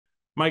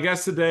My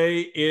guest today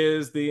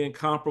is the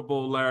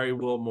incomparable Larry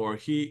Wilmore.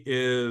 He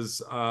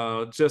is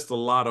just a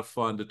lot of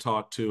fun to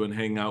talk to and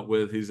hang out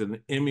with. He's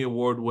an Emmy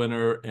Award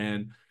winner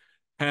and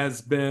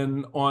has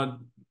been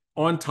on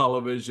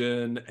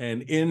television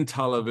and in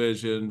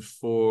television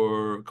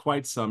for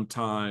quite some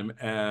time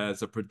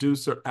as a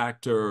producer,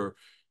 actor,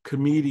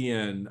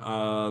 comedian,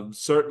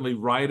 certainly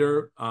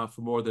writer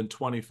for more than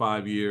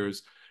 25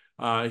 years.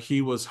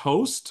 He was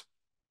host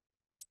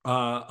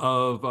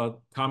of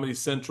Comedy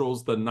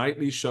Central's The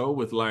Nightly Show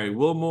with Larry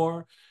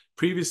Wilmore.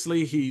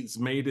 Previously, he's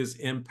made his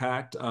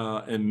impact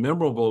and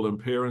memorable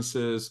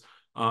appearances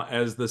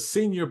as the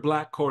senior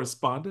Black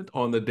correspondent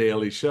on The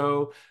Daily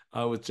Show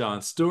with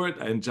Jon Stewart,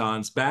 and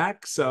Jon's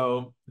back,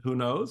 so who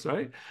knows,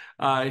 right?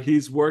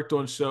 He's worked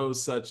on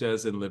shows such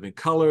as In Living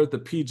Color, The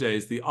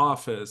PJs, The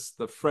Office,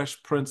 The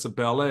Fresh Prince of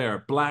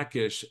Bel-Air,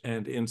 Blackish,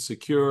 and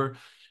Insecure.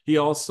 He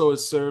also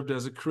has served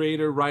as a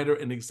creator, writer,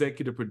 and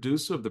executive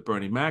producer of The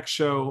Bernie Mac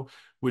Show,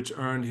 which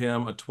earned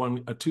him a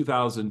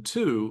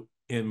 2002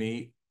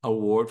 Emmy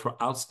Award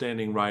for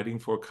Outstanding Writing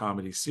for a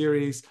Comedy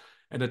Series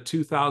and a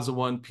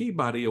 2001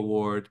 Peabody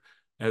Award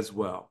as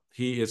well.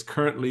 He is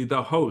currently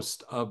the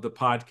host of the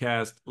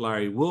podcast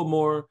Larry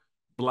Wilmore,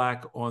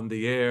 Black on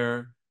the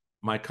Air.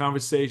 My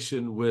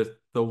conversation with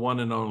the one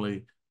and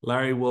only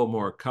Larry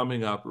Wilmore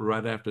coming up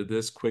right after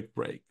this quick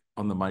break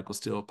on the Michael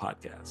Steele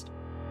podcast.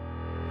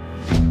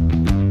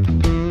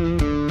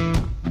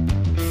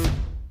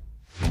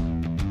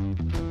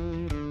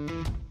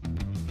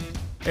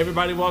 Hey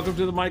everybody, welcome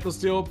to the Michael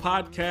Steele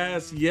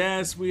podcast.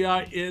 Yes, we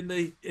are in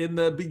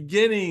the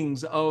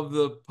beginnings of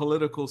the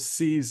political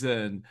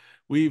season.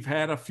 We've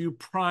had a few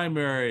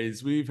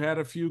primaries. We've had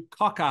a few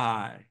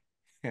caucus.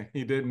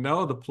 You didn't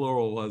know the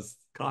plural was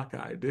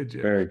caucus, did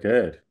you? Very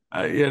good.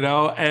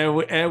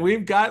 And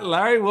we've got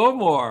Larry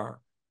Wilmore.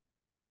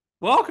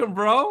 Welcome,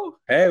 bro.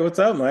 Hey, what's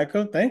up,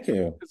 Michael? Thank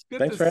you. It's good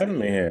Thanks to for see having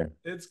me you. here.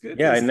 It's good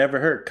Yeah, to I see never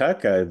heard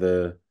cockeye,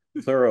 the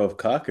plural of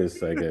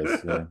caucus, I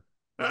guess.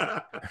 Yeah.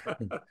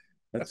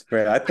 That's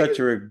great. I thought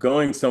you were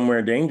going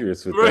somewhere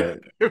dangerous with Right.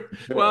 that.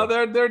 Well,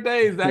 there are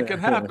days that can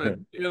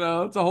happen.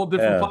 It's a whole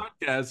different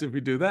Yeah, podcast if we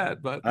do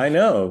that. But I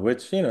know,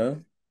 which,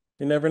 you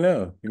never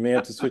know. You may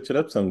have to switch it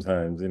up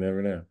sometimes. You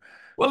never know.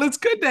 well, it's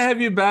good to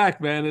have you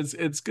back, man.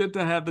 It's good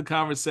to have the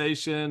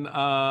conversation.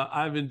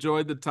 I've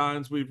enjoyed the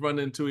times we've run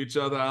into each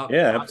other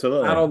Yeah, out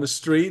absolutely. on the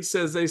streets,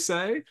 as they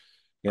say.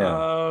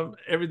 Yeah.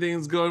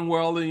 Everything's going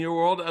well in your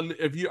world.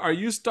 If you are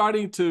you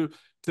starting to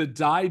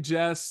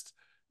digest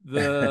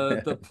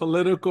the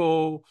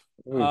political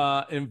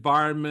Ooh,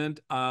 environment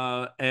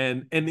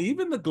and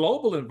even the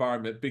global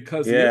environment,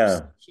 because the yeah.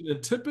 intersection,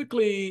 and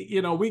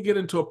typically, we get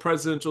into a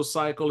presidential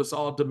cycle, it's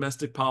all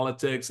domestic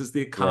politics, it's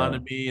the Yeah.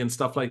 economy and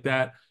stuff like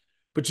that.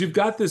 But you've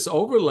got this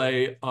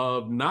overlay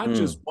of not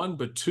just Mm, one,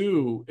 but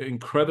two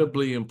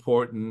incredibly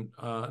important,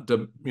 yeah,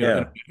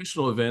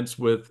 international events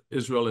with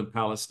Israel and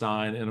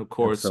Palestine, and of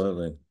course,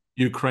 absolutely.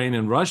 Ukraine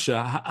and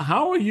Russia.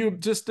 How are you,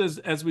 just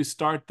as we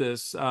start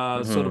this,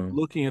 sort of Hmm.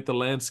 looking at the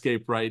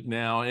landscape right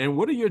now? And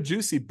what are your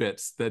juicy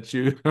bits that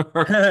you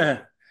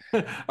are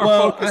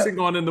Well, focusing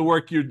on in the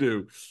work you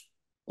do?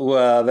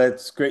 Well,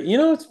 that's great.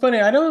 It's funny.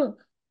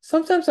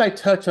 Sometimes I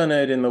touch on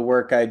it in the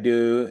work I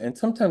do, and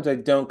sometimes I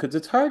don't because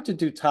it's hard to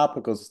do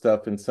topical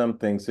stuff in some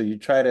things. So you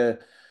try to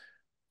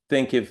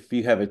think if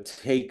you have a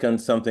take on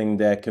something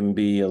that can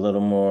be a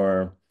little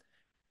more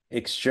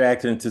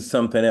extract into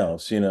something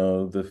else,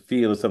 the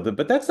feel of something.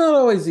 But that's not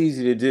always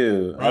easy to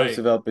do. I was Right.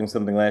 developing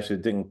something last year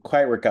that didn't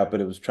quite work out,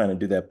 but it was trying to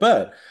do that.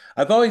 But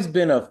I've always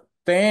been a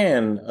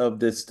fan of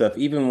this stuff,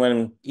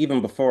 even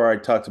before I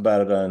talked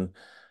about it on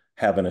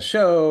having a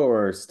show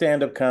or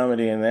stand-up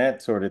comedy and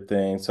that sort of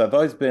thing. So I've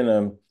always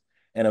been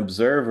an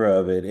observer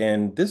of it.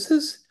 And this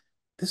is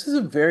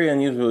a very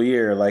unusual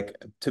year. Like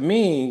to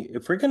me,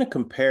 if we're going to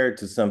compare it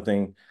to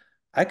something,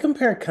 I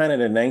compare kind of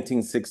to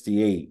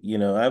 1968.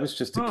 I was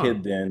just a Huh.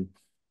 kid then.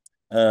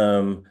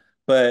 Um,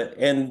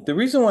 and the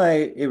reason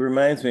why it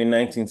reminds me of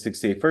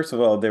 1968, first of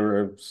all, there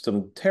were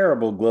some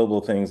terrible global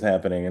things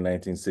happening in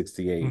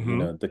 1968.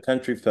 Hmm. The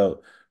country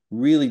felt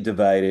really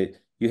divided.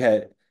 You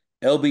had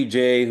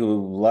LBJ, who a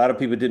lot of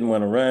people didn't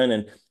want to run,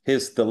 and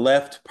the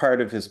left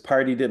part of his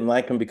party didn't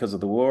like him because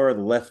of the war.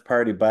 The left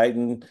party,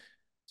 Biden's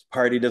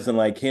party doesn't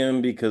like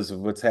him because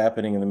of what's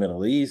happening in the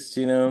Middle East.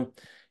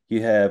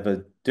 You have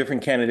a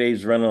different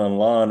candidates running on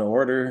law and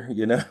order,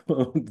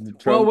 Well,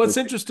 Trump what's was,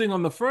 interesting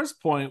on the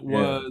first point yeah,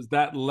 was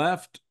that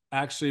left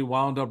actually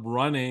wound up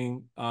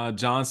running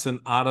Johnson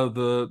out of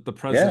the yeah,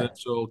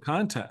 presidential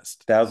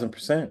contest.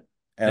 1000%.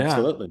 Yeah.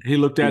 Absolutely. He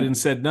looked at it He, and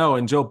said no.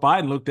 And Joe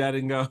Biden looked at it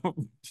and go,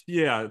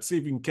 yeah, see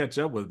if you can catch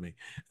up with me.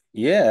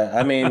 yeah,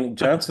 I mean,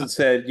 Johnson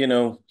said,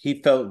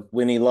 he felt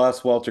when he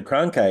lost Walter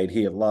Cronkite,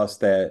 he had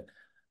lost that,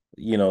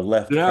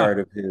 left Yeah. part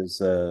of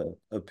his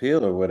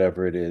appeal or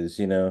whatever it is.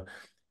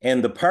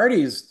 And the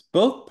parties,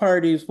 both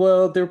parties,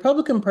 well, the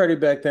Republican Party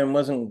back then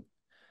wasn't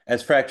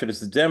as fractured as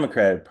the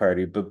Democratic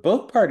Party, but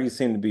both parties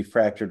seem to be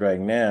fractured right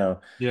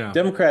now. Yeah.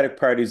 Democratic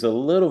Party's a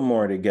little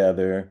more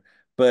together,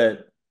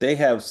 but they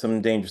have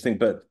some dangerous things.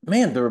 But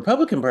man, the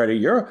Republican Party,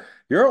 your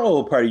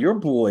old party, your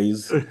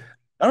boys,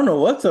 I don't know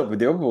what's up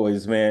with your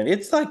boys, man.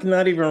 It's like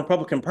not even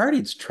Republican Party,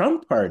 it's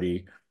Trump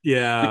Party,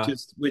 Yeah.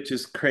 which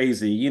is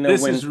crazy.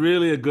 This When is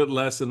really a good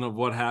lesson of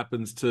what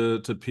happens to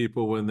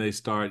people when they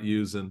start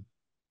using.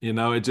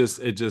 It just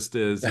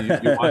is.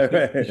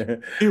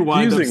 You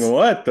wind up using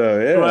what though?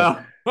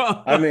 Yeah.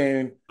 well, I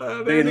mean,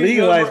 they there's these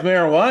legalized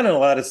marijuana in a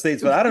lot of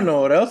states, but I don't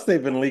know what else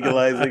they've been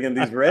legalizing in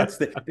these red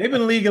states. They've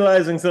been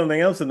legalizing something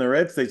else in the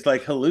red states,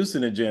 like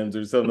hallucinogens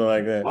or something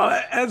like that.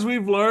 Well, as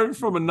we've learned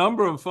from a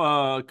number of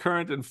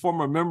current and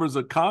former members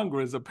of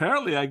Congress,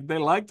 apparently they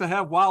like to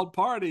have wild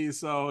parties.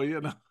 So,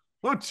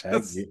 I,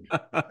 just gue-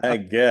 I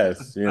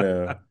guess,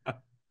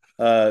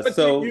 but you,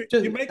 So you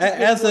just you make a good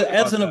as point as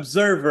about an that.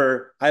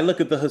 observer, I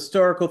look at the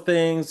historical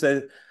things.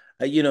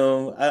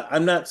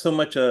 I'm not so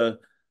much a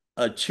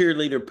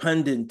cheerleader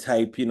pundit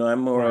type. I'm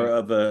more Right.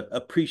 of a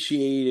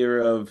appreciator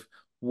of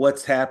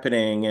what's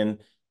happening. And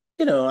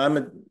I'm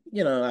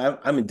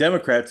a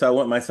Democrat, so I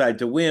want my side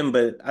to win,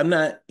 but I'm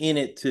not in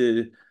it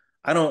to.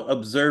 I don't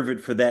observe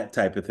it for that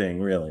type of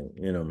thing, really.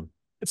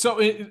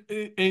 So in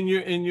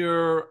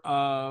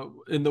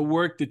the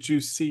work that you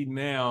see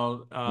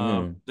now,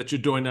 Hmm. that you're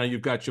doing now,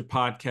 you've got your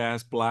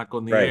podcast Black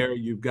on the Right. Air,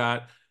 you've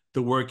got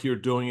the work you're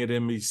doing at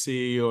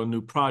NBC or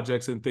new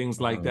projects and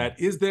things like Hmm. that.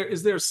 Is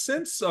there a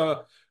sense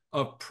of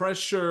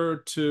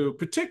pressure to,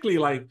 particularly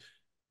like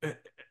uh,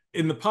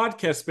 in the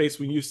podcast space,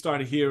 when you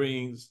start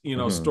hearing Hmm.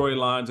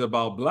 storylines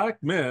about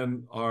Black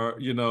men are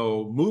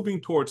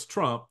moving towards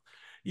Trump,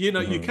 you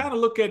Hmm. kind of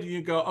look at it and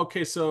you go,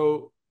 okay,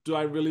 so do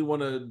I really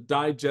want to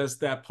digest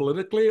that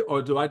politically,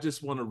 or do I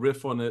just want to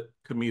riff on it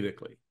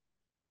comedically?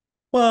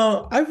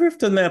 Well, I've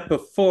riffed on that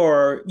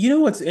before. You know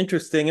what's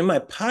interesting? In my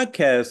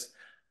podcast,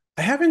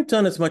 I haven't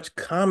done as much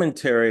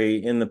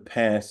commentary in the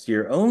past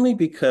year, only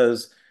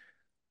because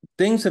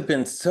things have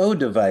been so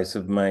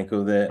divisive,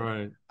 Michael, that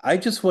Right. I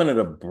just wanted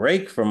a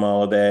break from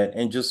all of that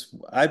and just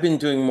I've been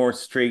doing more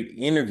straight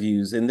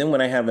interviews. And then when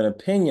I have an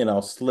opinion,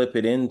 I'll slip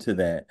it into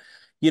that.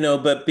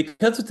 But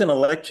because it's an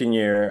election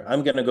year,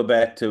 I'm going to go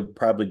back to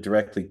probably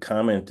directly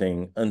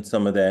commenting on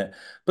some of that.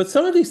 But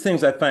some of these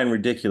things I find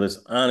ridiculous,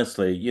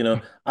 honestly.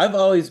 I've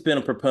always been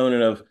a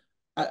proponent of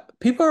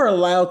people are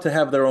allowed to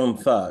have their own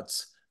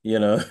thoughts.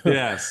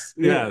 Yes.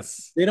 They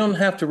Yes. they don't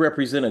have to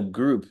represent a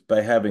group by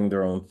having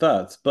their own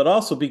thoughts, but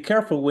also be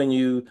careful when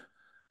you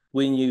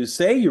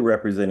say you're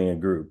representing a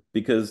group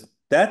because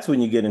that's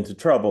when you get into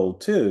trouble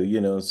too.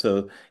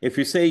 So if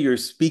you say you're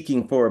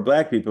speaking for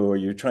Black people or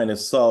you're trying to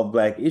solve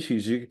Black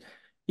issues, you're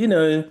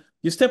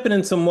stepping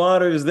in some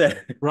waters that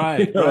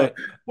Right. Right. are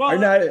Well,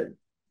 not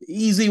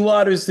easy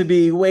waters to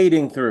be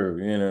wading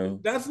through.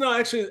 that's not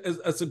actually,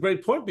 that's a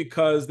great point,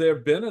 because there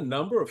have been a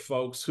number of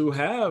folks who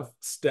have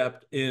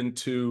stepped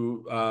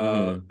into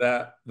Hmm.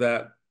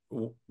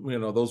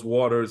 those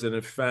waters and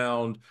have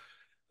found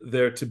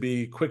there to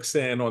be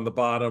quicksand on the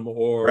bottom,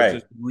 or Right.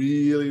 just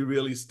really,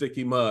 really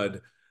sticky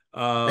mud.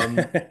 And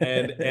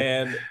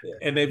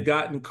they've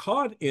gotten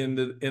caught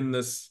in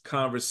this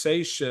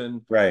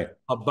conversation Right.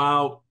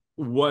 about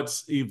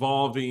what's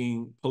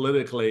evolving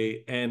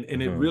politically, and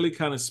it Hmm. really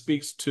kind of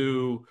speaks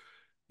to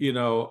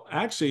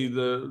actually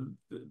the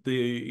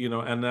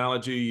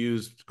analogy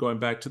used going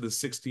back to the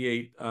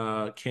 68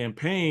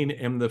 campaign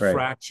and the Right.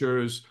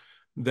 fractures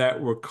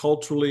that were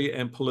culturally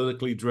and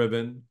politically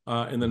driven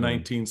in the Hmm.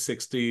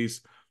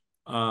 1960s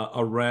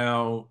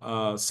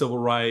around civil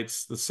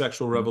rights, the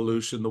sexual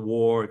revolution, the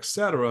war,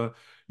 etc.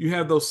 You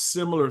have those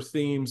similar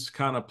themes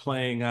kind of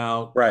playing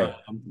out Right.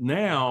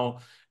 now,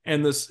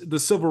 and the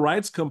civil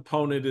rights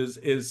component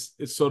is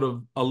sort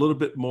of a little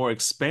bit more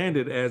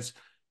expanded. As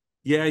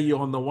yeah, you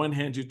on the one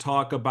hand you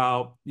talk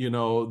about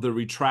the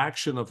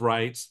retraction of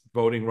rights,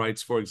 voting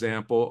rights, for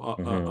example,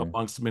 Hmm.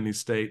 amongst many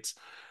states,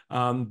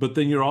 but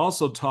then you're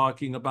also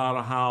talking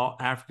about how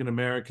African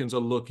Americans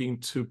are looking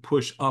to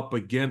push up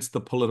against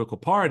the political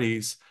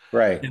parties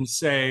Right. and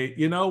say,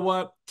 you know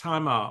what,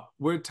 time out.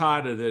 We're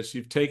tired of this.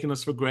 You've taken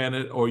us for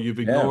granted, or you've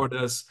Yeah. ignored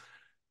us,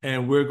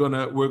 and we're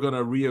gonna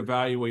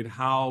reevaluate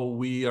how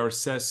we are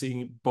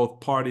assessing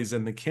both parties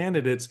and the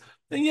candidates.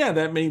 And yeah,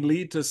 that may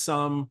lead to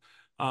some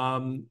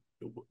um,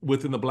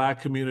 within the Black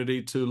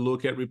community to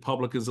look at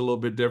Republicans a little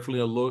bit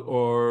differently,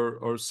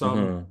 or some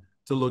Hmm.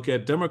 to look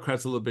at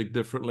Democrats a little bit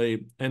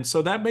differently. And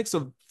so that makes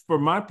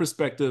from my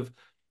perspective,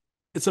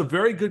 it's a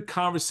very good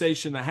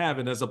conversation to have.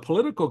 And as a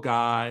political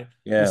guy,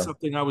 and Yeah.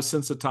 something I was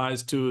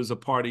sensitized to as a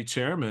party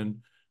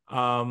chairman,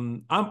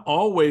 I'm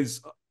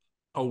always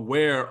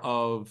aware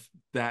of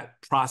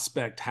that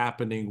prospect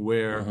happening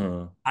where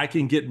Hmm. I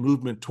can get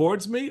movement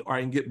towards me or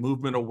I can get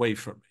movement away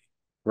from me.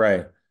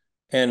 Right.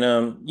 And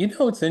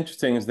what's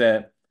interesting is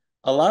that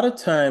a lot of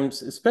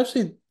times,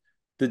 especially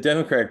the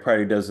Democratic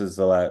Party does this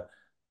a lot,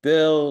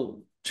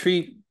 they'll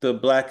treat the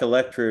Black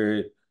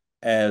electorate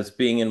as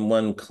being in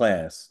one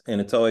class,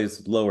 and it's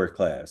always lower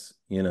class,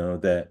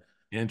 that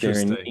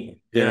Interesting.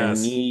 they're in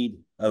Yes. need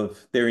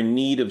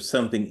of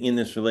something in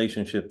this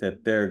relationship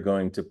that they're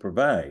going to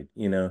provide.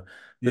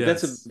 But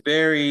that's a Yes.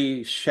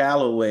 very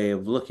shallow way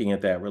of looking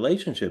at that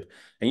relationship.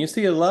 And you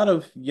see a lot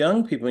of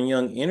young people and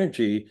young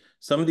energy.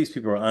 Some of these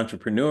people are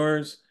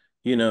entrepreneurs,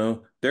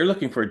 they're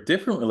looking for a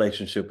different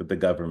relationship with the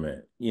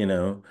government,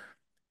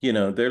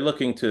 they're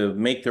looking to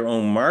make their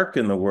own mark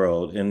in the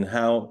world and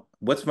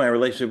what's my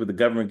relationship with the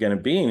government going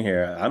to be in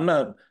here? I'm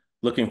not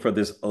looking for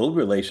this old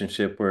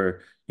relationship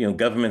where,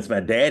 government's my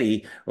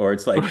daddy or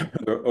it's like,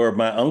 or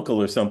my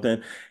uncle or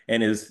something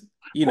and is,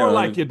 Or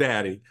like your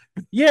daddy.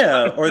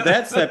 yeah, or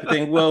that type of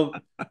thing. Well,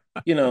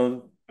 you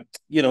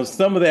know,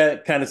 some of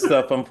that kind of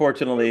stuff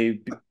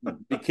unfortunately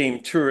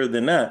became truer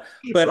than that.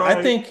 But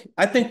Right.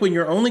 I think when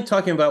you're only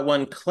talking about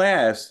one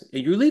class,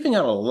 you're leaving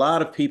out a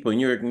lot of people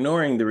and you're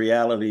ignoring the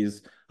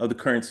realities of the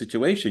current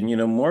situation.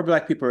 More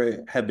Black people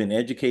have been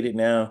educated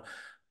now.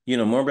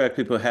 More Black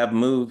people have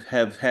moved,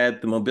 have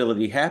had the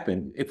mobility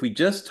happen. If we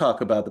just talk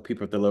about the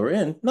people at the lower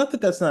end, not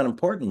that that's not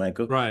important,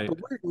 Michael, Right. but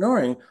we're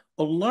ignoring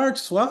a large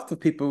swath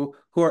of people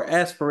who are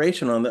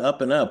aspirational on the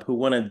up and up, who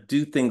want to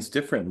do things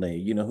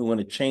differently, who want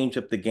to change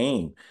up the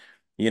game,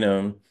 you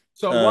know.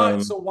 So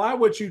Um, why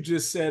what you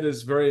just said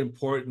is very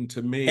important to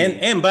and me.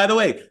 and by the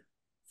way,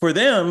 for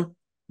them,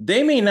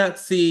 they may not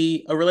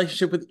see a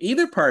relationship with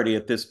either party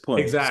at this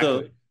point. So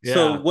Exactly.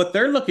 so Yeah. what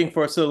they're looking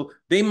for, so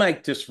they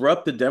might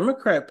disrupt the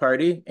Democrat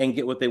Party and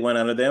get what they want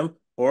out of them,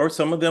 or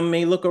some of them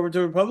may look over to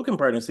the Republican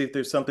Party and see if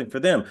there's something for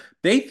them.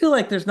 They feel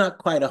like there's not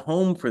quite a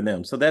home for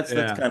them. So that's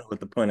Yeah. kind of what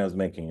the point I was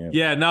making here.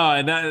 Yeah, no,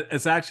 and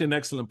it's actually an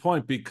excellent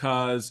point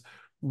because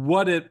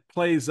what it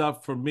plays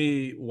up for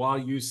me while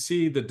you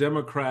see the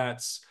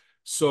Democrats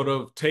sort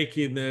of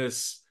taking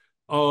this,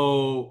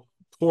 oh,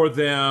 for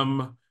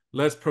them,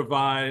 let's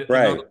provide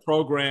another Right,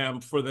 program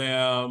for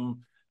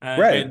them,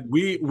 right, and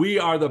we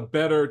are the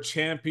better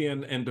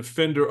champion and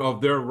defender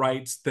of their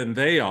rights than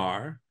they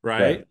are,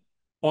 right? right.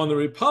 On the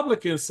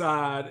Republican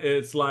side,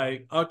 it's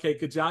like, okay,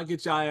 could y'all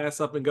get y'all ass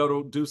up and go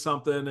to do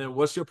something? And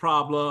what's your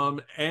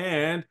problem?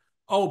 And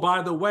oh,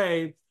 by the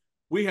way,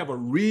 we have a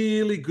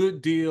really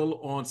good deal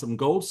on some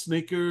gold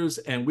sneakers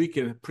and we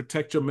can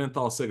protect your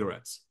menthol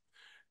cigarettes.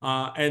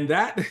 And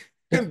that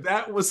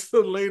that was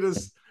the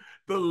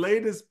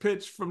latest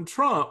pitch from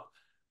Trump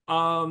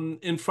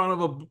in front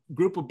of a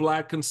group of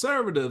Black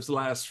conservatives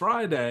last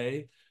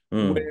Friday,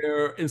 Mm,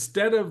 where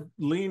instead of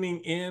leaning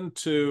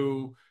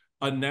into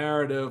a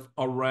narrative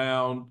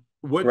around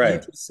what you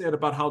right, just said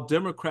about how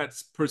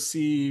Democrats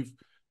perceive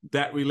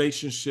that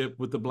relationship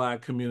with the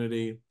Black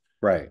community,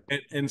 right,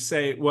 and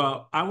say,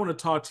 well, I want to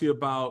talk to you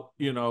about,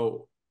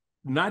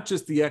 not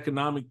just the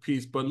economic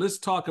piece, but let's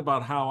talk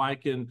about how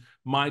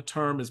my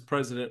term as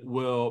president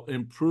will right.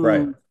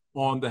 improve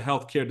on the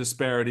healthcare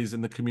disparities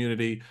in the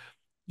community.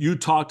 You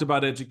talked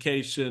about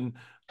education,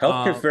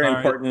 Healthcare is very Larry.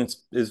 important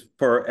is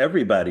for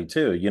everybody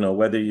too.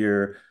 Whether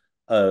you're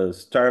a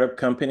startup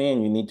company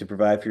and you need to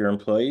provide for your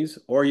employees,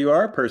 or you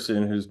are a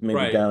person who's maybe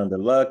Right. down on their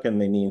luck and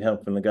they need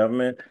help from the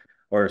government,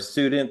 or a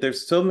student.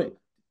 There's so many.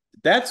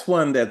 That's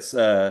one that's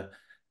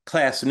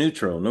class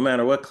neutral. No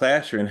matter what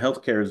class you're in,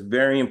 healthcare is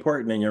very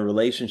important, and your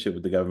relationship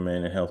with the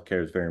government and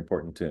healthcare is very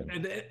important too.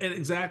 And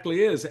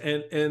exactly is.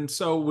 And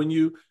so when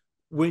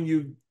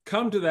you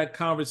come to that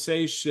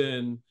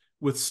conversation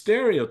with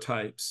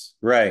stereotypes,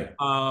 Right.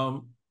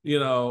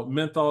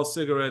 menthol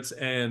cigarettes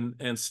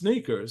and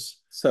sneakers,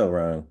 So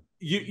wrong.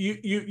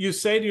 you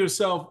say to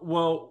yourself,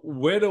 well,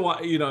 where do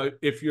I,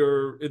 if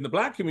you're in the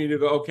Black community, you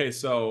go, okay,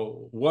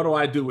 so what do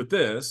I do with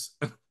this?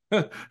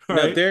 No,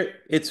 Right?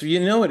 it's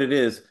what it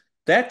is.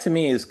 That to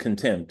me is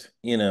contempt,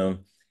 Yeah.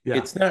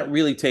 It's not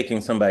really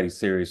taking somebody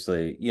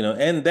seriously,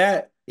 and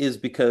that is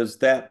because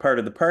that part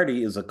of the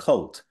party is a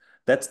cult.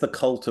 That's the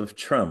cult of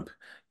Trump,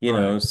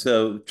 Right.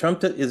 So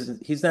Trump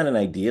he's not an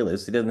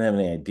idealist. He doesn't have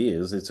any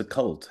ideas. It's a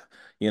cult.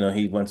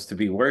 He wants to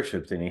be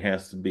worshiped and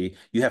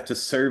you have to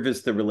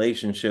service the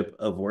relationship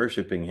of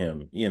worshiping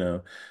him.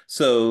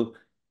 So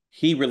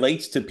he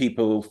relates to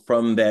people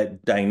from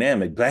that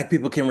dynamic. Black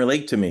people can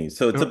relate to me.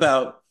 So it's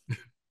about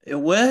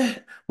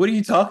what are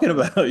you talking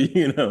about?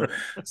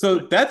 So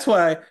that's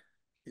why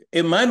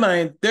in my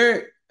mind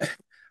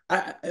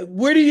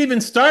where do you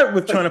even start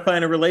with trying to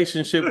find a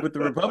relationship with the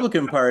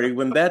Republican Party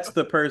when that's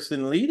the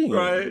person leading it?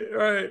 Right,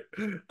 right.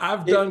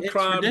 I've done It's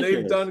crime, they've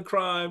ridiculous. done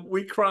crime,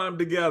 we crime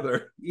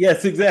together.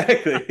 Yes,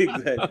 exactly.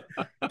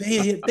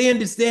 Exactly. They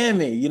understand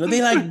me,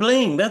 they like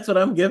bling. That's what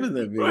I'm giving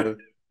them. Right.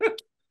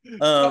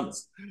 So, um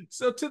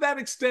so to that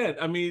extent,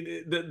 I mean,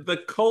 the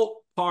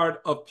cult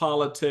part of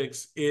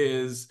politics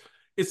is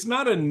it's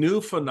not a new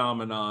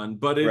phenomenon,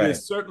 but it right,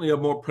 is certainly a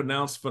more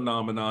pronounced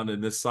phenomenon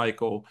in this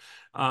cycle.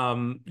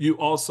 You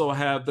also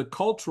have the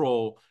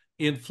cultural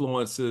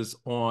influences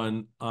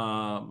on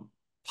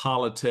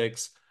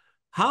politics.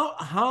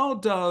 How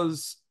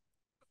does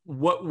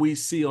what we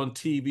see on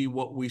TV,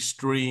 what we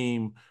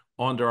stream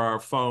onto our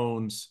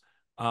phones,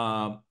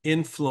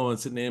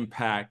 influence and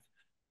impact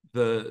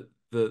the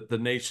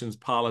nation's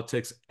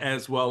politics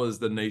as well as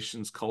the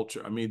nation's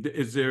culture? I mean,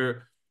 is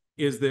there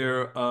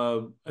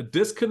a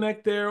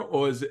disconnect there,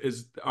 or is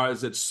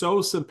it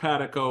so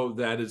simpatico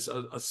that it's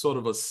a sort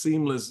of a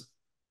seamless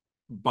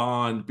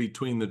bond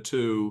between the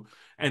two,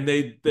 and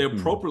they Mhm.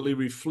 appropriately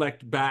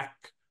reflect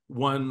back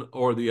one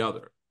or the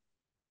other.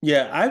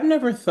 Yeah, I've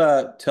never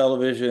thought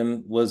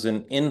television was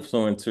an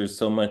influencer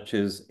so much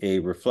as a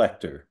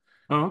reflector.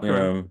 Oh, You okay.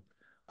 know,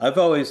 I've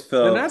always And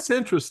felt, that's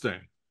interesting.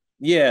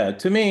 yeah,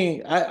 to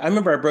me, I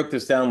remember I broke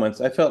this down once.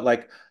 I felt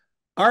like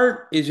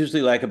art is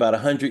usually like about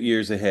 100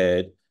 years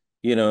ahead.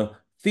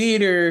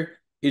 Theater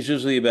is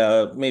usually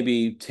about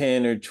maybe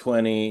 10 or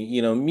 20.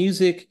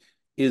 Music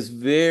is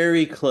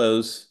very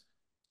close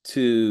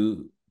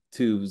to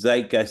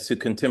zeitgeist, to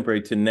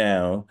contemporary, to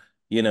now.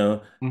 You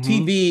know, Hmm.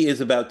 TV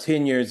is about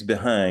 10 years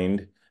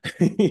behind.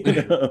 You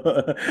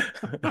know,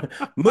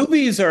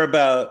 movies are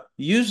about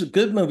usually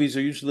good movies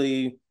are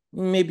usually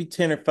maybe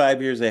 10 or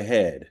 5 years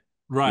ahead,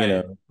 you Right,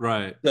 know.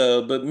 right,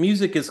 So, but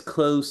music is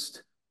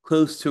close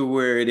to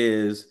where it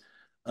is.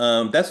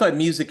 That's why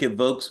music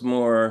evokes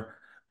more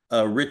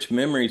rich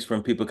memories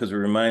from people because it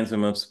reminds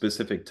them of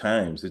specific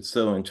times. It's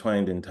so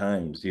entwined in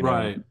times,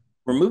 right.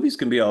 where movies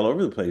can be all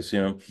over the place.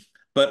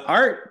 But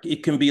art,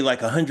 it can be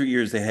like 100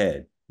 years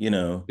ahead.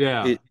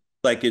 Yeah,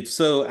 It's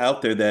so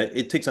out there that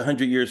it takes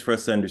 100 years for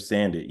us to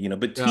understand it.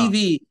 But yeah.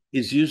 TV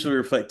is usually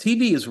reflect.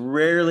 TV is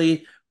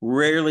rarely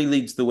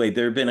leads the way.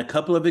 There have been a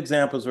couple of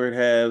examples where it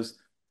has,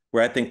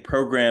 where I think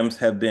programs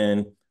have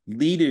been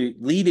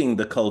leading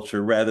the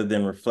culture rather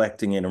than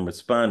reflecting it and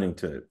responding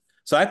to it.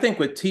 So I think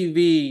what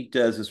TV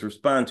does is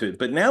respond to it.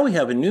 But now we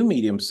have a new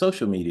medium,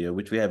 social media,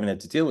 which we haven't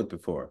had to deal with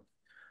before.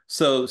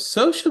 So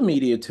social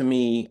media to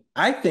me,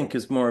 I think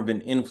is more of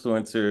an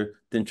influencer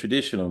than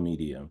traditional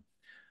media.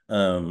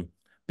 Um,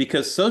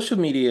 because social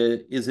media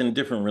is in a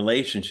different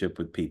relationship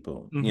with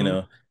people, Hmm.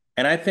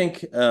 and I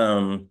think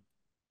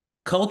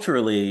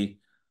culturally,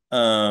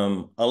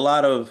 a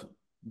lot of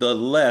the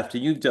left,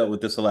 and you've dealt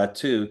with this a lot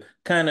too,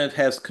 kind of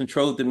has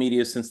controlled the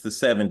media since the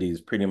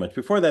 70s, pretty much.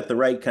 Before that, the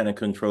right kind of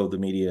controlled the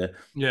media and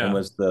Yeah,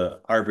 was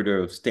the arbiter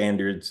of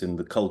standards and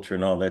the culture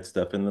and all that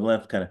stuff. And the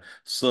left kind of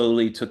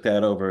slowly took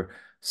that over.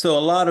 So a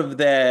lot of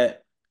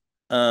that,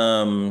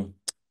 um,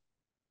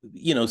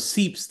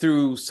 seeps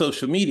through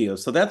social media.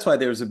 So that's why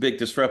there was a big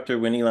disruptor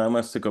when Elon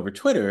Musk took over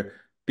Twitter,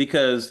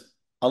 because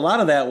a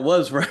lot of that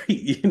was right,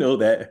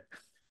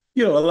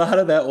 a lot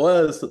of that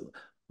was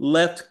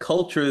left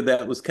culture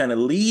that was kind of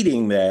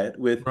leading that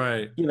with,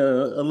 right, a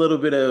little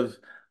bit of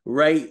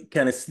right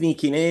kind of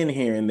sneaking in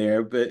here and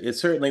there, but it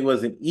certainly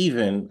wasn't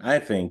even, I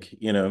think.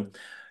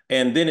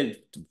 And then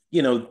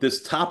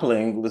this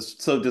toppling was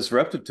so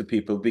disruptive to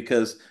people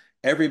because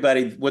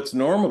what's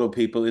normal to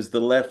people is the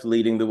left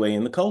leading the way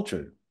in the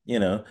culture.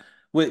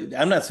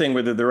 I'm not saying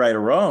whether they're right or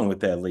wrong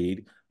with that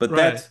lead, but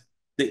right.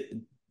 the,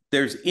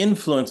 there's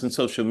influence in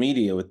social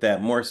media with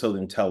that more so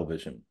than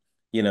television.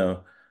 You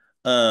know,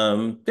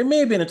 there may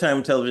have been a time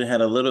when television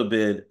had a little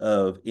bit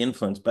of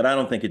influence, but I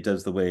don't think it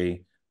does the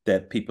way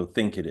that people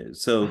think it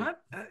is. So, How,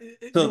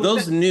 so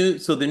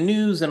that, the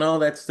news and all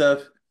that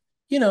stuff,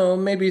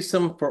 maybe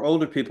some for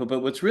older people,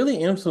 but what's really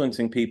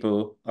influencing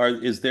people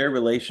is their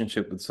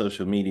relationship with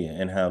social media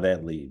and how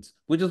that leads,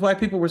 which is why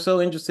people were so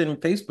interested in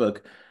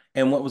Facebook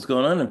and what was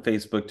going on in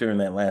Facebook during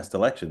that last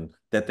election,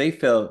 that they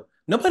felt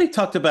nobody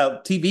talked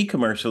about TV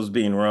commercials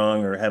being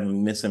wrong or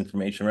having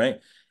misinformation, right?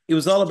 It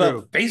was all true.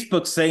 about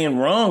Facebook saying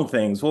wrong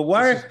things. Well,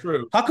 This is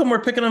true. how come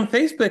we're picking on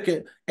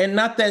Facebook and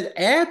not that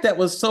ad that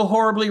was so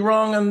horribly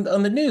wrong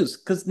on the news?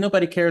 Because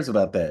nobody cares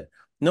about that.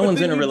 No But one's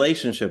in then a you,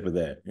 relationship with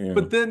that.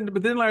 but then,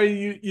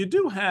 Larry, you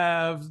do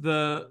have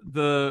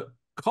the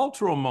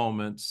cultural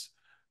moments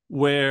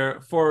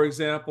where, for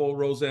example,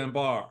 Roseanne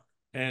Barr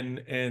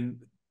and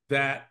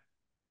that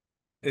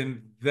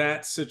in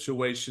that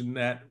situation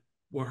that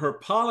where her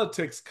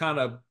politics kind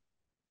of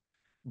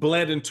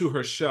bled into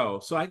her show.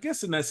 So I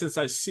guess in that sense,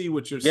 I see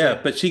what you're Yeah, saying.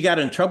 but she got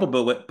in trouble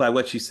by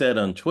what she said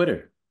on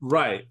Twitter,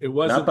 Right. It not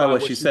wasn't by by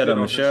what what she she said did on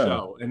the on her show.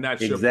 show. And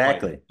that's your point.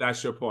 Exactly.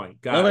 That's your point.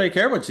 Got Nobody it.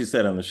 cared what she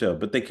said on the show,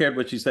 but they cared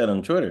what she said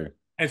on Twitter.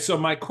 And so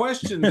my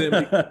question then,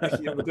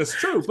 yeah, but that's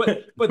true.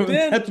 But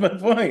then, That's my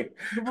point.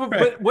 Right.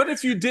 but what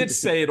if you did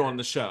say it on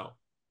the show?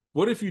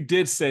 What if you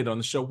did say it on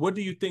the show? What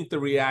do you think the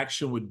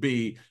reaction would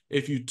be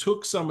if you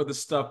took some of the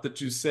stuff that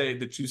you say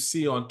that you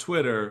see on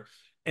Twitter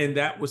and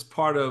that was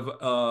part of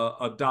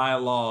a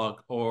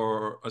dialogue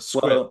or a Well,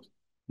 script?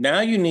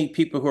 now you need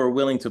people who are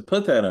willing to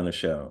put that on a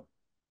show,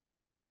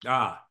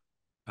 Ah,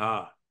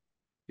 ah,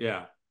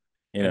 yeah.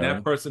 you And that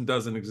know. person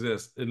doesn't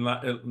exist.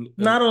 Not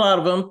a lot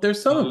of them. There's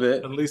some of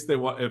At it. least they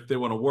want if they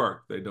want to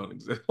work, they don't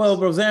Well,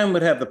 exist. Roseanne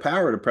would have the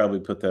power to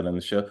probably put that on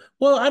the show.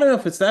 Well, I don't know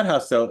if it's that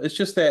hostile. It's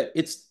just that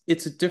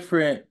it's a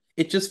different,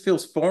 it just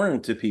feels foreign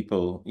to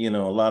people, a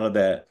lot of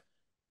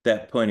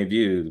that point of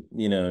view.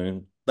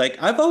 Like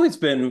I've always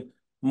been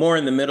more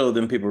in the middle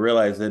than people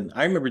realize. And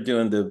I remember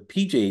doing the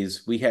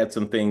PJs, we had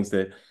some things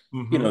that,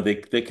 Mm-hmm.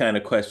 they kind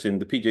of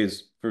questioned the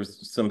PJs. For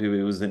some people,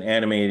 it was an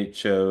animated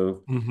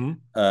show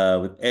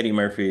Mm-hmm. with Eddie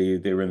Murphy.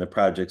 They were in the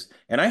projects.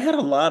 And I had a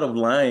lot of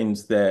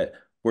lines that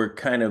were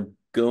kind of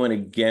going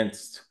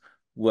against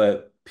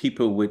what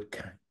people would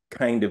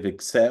kind of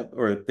accept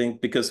or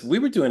think, because we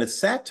were doing a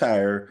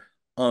satire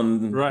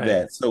on Right.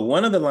 that. So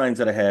one of the lines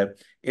that I had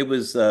it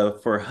was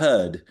for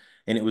HUD,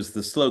 and it was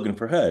the slogan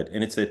for HUD,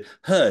 and it said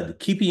HUD,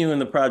 keeping you in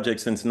the project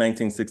since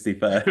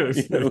 1965.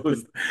 It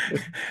was,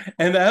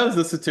 and that was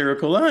a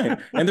satirical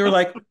line. And they were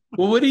like,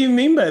 "Well, what do you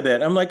mean by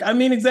that?" I'm like, "I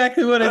mean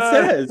exactly what it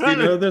says.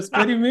 That's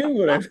what do you mean,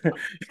 whatever."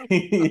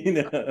 you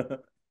know,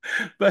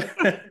 but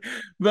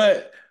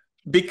but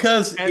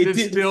because And it it's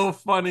didn't. still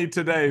funny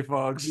today,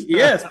 folks.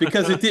 Yes,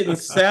 because it didn't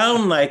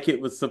sound like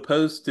it was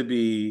supposed to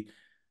be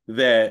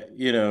that,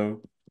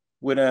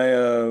 when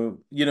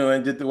I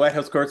did the White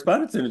House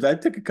Correspondents' Center, I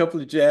took a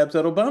couple of jabs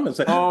at Obama and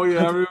said, Oh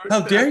yeah,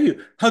 how dare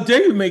you? How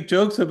dare you make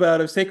jokes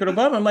about a sacred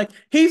Obama? I'm like,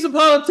 he's a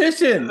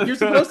politician. You're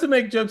supposed to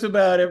make jokes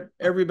about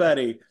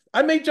everybody.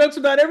 I make jokes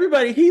about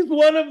everybody. He's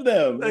one of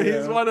them,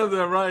 he's one of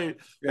them, right?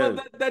 Well,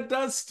 Yes. that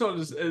does sort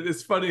of.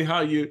 It's funny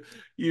how you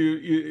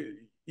you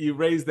you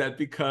raise that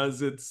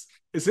because it's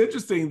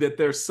interesting that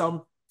there's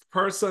some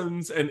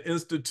persons and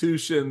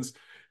institutions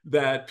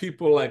that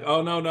people are like,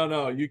 oh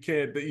no, you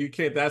can't.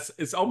 That's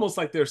it's almost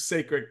like they're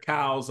sacred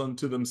cows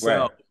unto Right.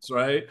 themselves,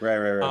 right?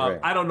 Right.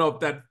 I don't know if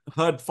that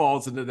HUD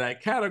falls into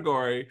that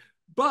category,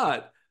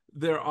 but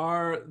there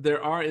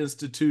are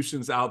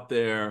institutions out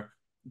there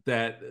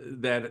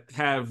that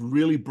have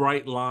really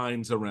bright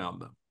lines around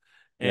them.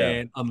 Yeah.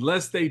 And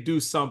unless they do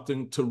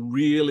something to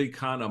really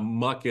kind of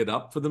muck it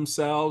up for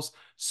themselves,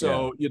 Yeah.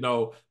 so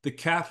the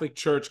Catholic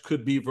Church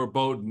could be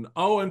verboten,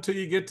 oh, until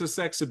you get to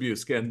sex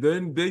abuse again.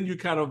 Then you've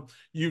kind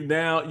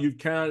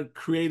of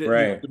created, you've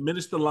Right.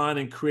 diminished the line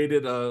and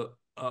created a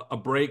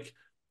break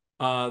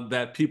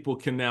that people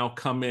can now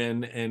come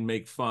in and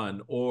make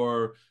fun,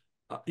 or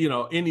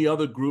any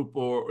other group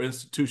or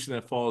institution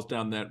that falls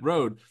down that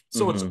road.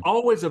 So it's hmm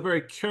always a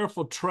very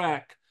careful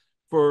track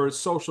for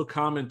social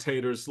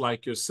commentators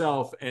like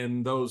yourself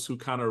and those who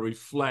kind of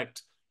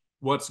reflect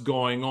what's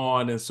going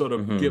on and sort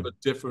of give hmm a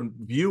different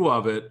view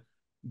of it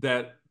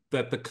that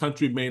the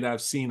country may not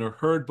have seen or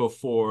heard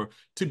before,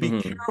 to be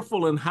hmm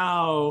careful in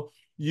how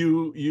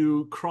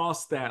you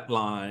cross that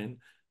line.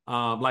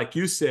 Like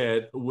you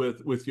said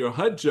with your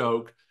HUD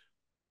joke,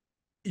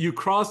 you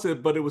crossed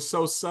it, but it was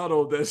so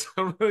subtle that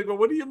I'm like, well,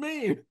 what do you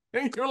mean?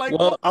 And you're like,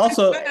 well, Well,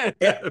 also, I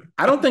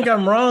I don't think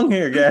I'm wrong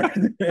here, guys.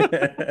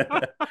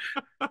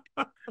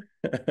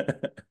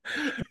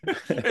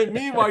 and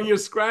meanwhile, you're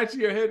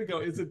scratching your head and go,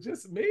 is it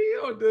just me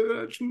or did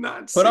I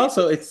not But see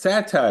also, it? it's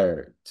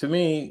satire. To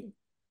me,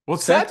 Well,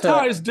 satire,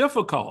 satire is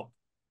difficult,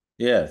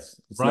 yes,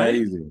 it's not right?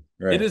 easy.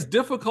 It Right. is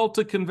difficult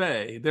to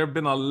convey. There have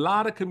been a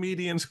lot of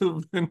comedians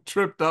who've been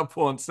tripped up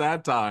on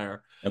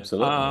satire.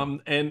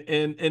 Absolutely.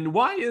 And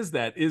why is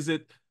that? Is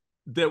it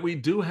that we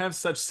do have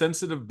such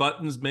sensitive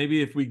buttons?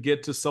 Maybe if we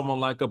get to someone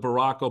like a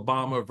Barack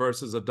Obama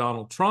versus a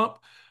Donald Trump,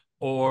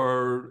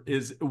 or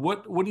is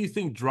what do you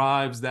think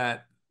drives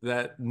that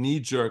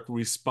knee-jerk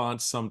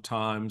response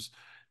sometimes,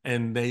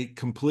 and they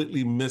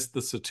completely miss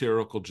the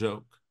satirical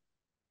joke?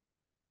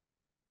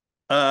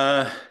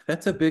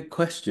 That's a big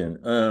question.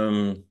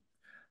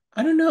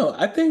 I don't know.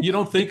 I You think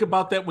don't think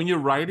about that when you're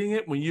writing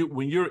it, when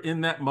you're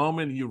in that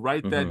moment and you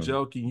write that Mhm,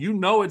 joke and you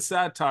know it's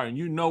satire and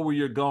you know where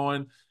you're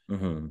going.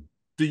 mhm.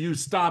 Do you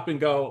stop and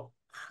go,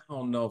 I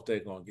don't know if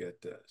they're gonna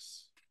get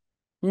this?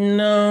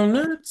 No,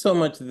 not so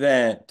much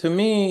that. To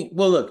me,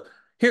 well, look,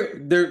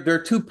 there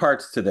are two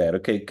parts to that,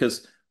 okay?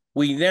 Because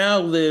we now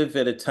live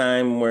at a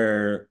time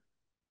where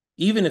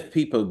even if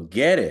people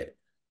get it,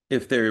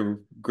 if they're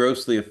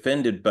grossly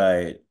offended by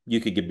it, you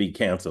could be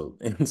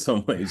canceled in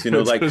some ways.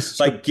 Like Just,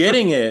 like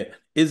getting it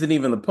isn't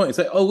even the point. It's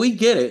like, oh, we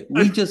get it.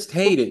 We just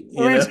hate it,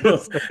 we just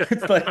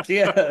It's like,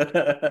 yeah.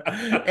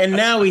 And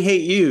now we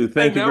hate you. and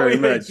Thank you now very we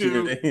hate much.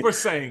 you for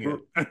saying it.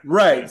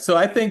 Right. So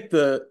I think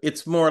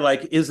it's more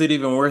like, is it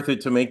even worth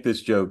it to make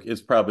this joke?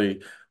 Is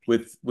probably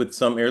with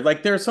some air.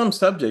 Like there are some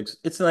subjects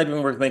it's not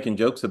even worth making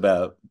jokes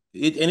about.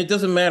 And it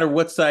doesn't matter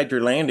what side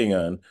you're landing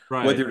on,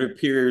 Right. whether it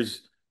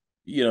appears,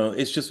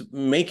 it's just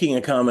making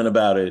a comment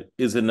about it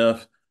is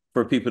enough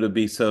for people to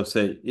be so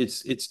upset.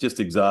 It's just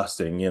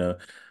exhausting.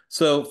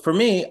 So for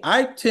me,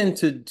 I tend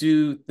to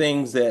do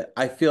things that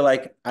I feel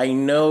like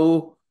I'm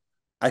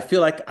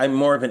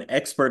more of an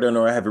expert on,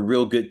 or I have a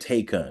real good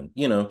take on.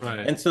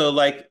 Right. And so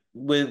like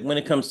when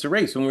it comes to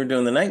race, when we were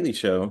doing the nightly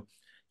show,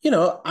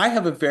 I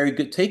have a very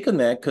good take on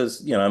that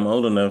because, I'm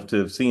old enough to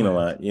have seen a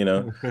lot.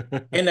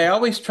 And I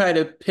always try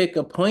to pick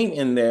a point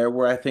in there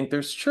where I think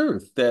there's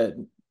truth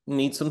that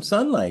needs some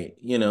sunlight.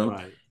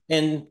 Right.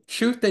 And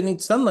truth that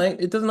needs sunlight,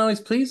 it doesn't always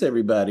please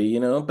everybody,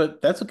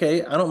 but that's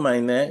okay. I don't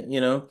mind that.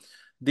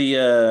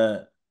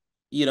 The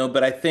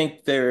but I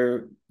think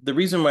the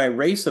reason why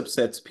race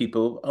upsets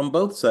people on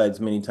both sides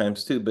many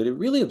times too, but it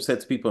really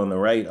upsets people on the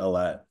right a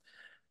lot.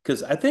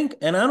 Because I think,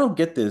 and I don't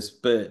get this,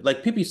 but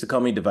like people used to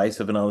call me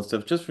divisive and all this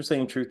stuff just for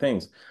saying true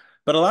things.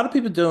 But a lot of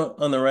people don't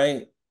on the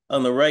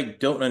right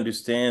don't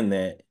understand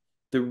that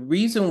the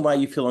reason why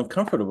you feel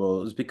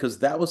uncomfortable is because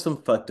that was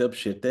some fucked up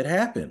shit that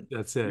happened.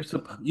 That's You're it.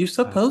 supp you're That's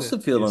supposed it.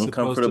 to feel You're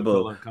supposed to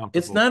feel uncomfortable.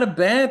 It's uncomfortable. not a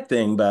bad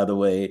thing, by the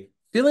way.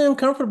 Feeling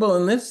uncomfortable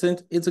in this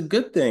sense, it's a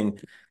good thing.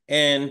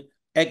 And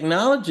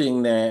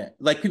acknowledging that,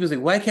 like people say,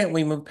 why can't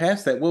we move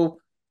past that? Well,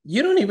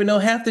 you don't even know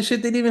half the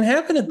shit that even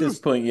happened at Hmm. this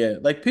point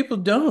yet. Like people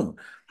don't,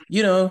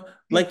 you know,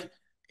 like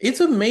it's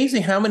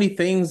amazing how many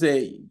things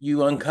that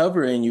you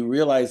uncover and you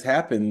realize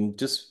happened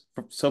just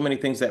from so many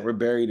things that were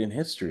buried in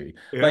history.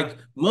 Yeah. Like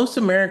most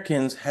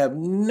Americans have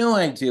no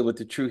idea what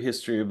the true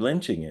history of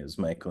lynching is,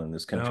 Michael, in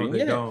this country. No, And they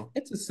yeah, don't.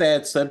 it's a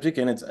sad subject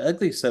and it's an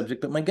ugly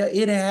subject, but my God,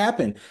 it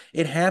happened.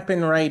 It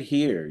happened right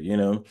here, you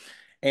know.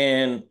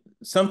 And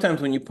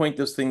sometimes when you point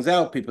those things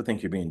out, people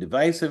think you're being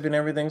divisive and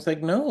everything. It's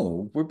like,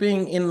 no, we're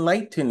being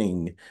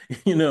enlightening,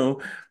 you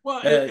know. Well,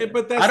 Uh,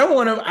 but I that's don't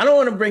want to I don't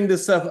want to bring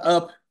this stuff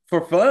up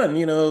for fun,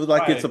 you know,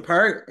 like right.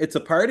 it's a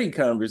party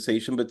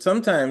conversation, but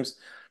sometimes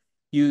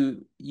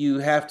you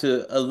have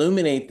to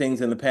illuminate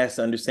things in the past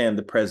to understand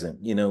the present.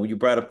 You know, you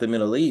brought up the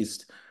Middle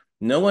East.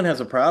 No one has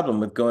a problem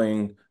with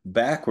going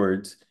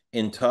backwards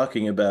in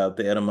talking about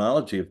the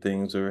etymology of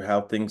things or how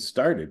things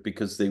started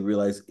because they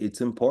realize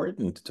it's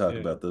important to talk Yeah.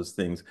 about those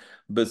things.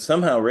 But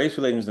somehow race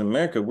relations in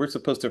America, we're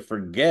supposed to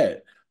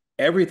forget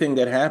everything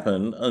that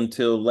happened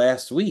until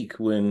last week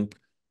when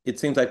it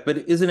seems like, but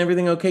isn't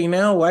everything okay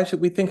now? Why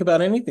should we think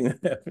about anything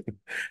that happened?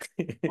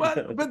 You Well,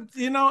 know? but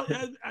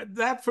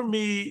that for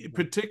me,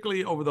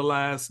 particularly over the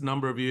last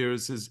number of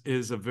years,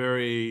 is a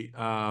very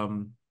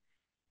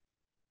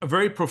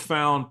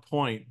profound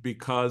point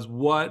because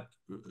what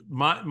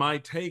my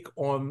take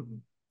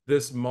on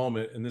this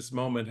moment, and this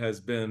moment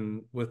has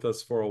been with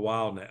us for a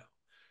while now,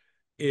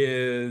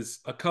 is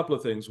a couple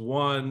of things.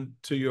 One,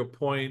 to your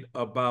point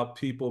about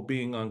people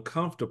being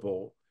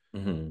uncomfortable,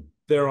 Mhm.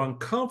 they're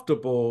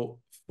uncomfortable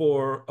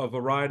for a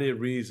variety of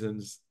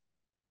reasons,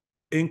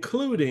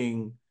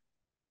 including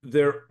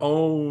their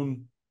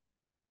own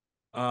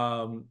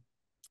um,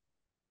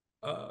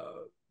 uh,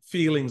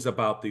 feelings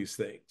about these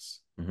things.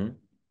 Mhm.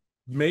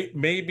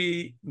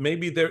 Maybe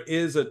there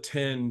is a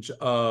tinge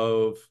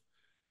of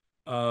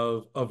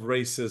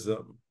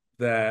racism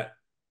that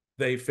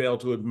they fail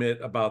to admit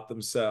about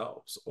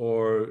themselves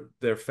or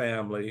their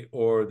family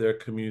or their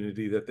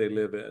community that they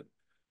live in.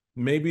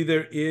 Maybe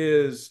there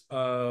is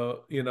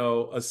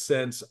a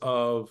sense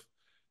of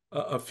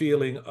a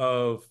feeling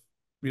of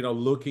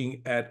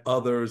looking at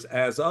others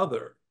as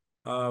other,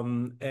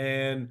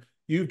 and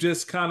you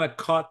just kind of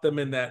caught them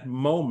in that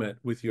moment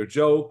with your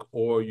joke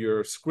or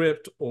your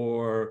script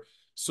or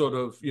sort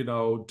of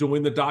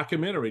doing the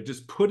documentary,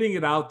 just putting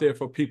it out there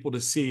for people to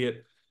see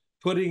it,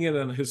 putting it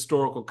in a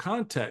historical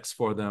context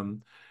for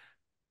them.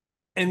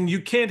 And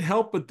you can't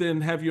help but then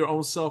have your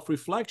own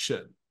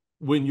self-reflection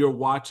when you're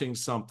watching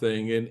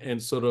something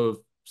and sort of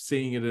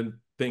seeing it and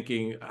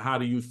thinking, how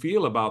do you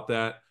feel about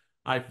that?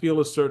 I feel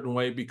a certain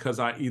way because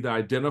I either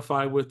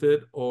identify with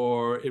it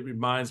or it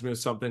reminds me of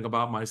something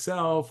about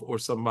myself or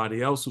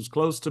somebody else who's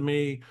close to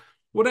me,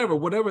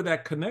 whatever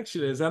that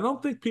connection is. I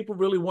don't think people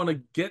really want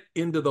to get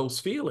into those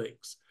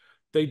feelings.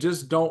 They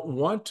just don't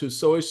want to.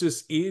 So it's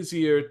just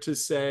easier to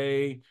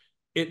say,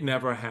 it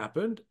never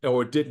happened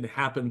or it didn't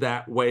happen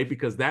that way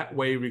because that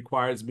way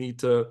requires me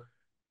to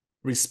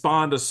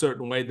respond a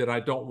certain way that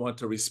I don't want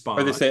to Or they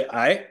respond. say,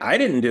 I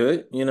didn't do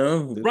it. You know,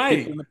 the people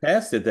Right. in the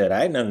past did that.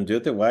 I had nothing to do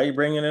with it. Why are you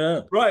bringing it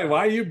up? Right. Why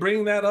are you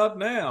bringing that up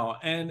now?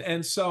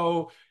 And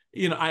so,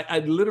 I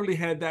literally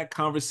had that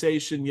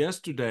conversation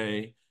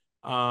yesterday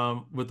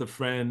with a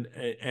friend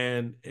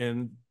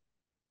and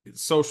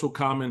social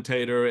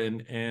commentator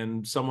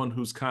and someone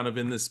who's kind of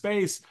in this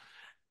space.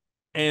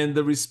 And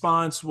the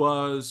response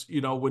was,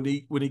 when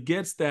he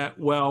gets that,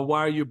 well, why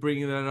are you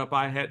bringing that up?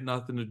 I had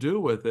nothing to do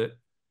with it.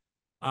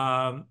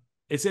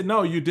 It said,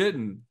 no, you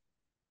didn't,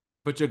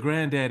 but your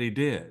granddaddy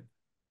did.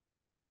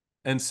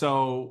 And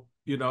so,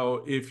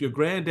 if your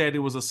granddaddy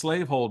was a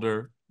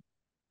slaveholder,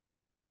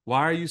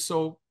 why are you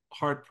so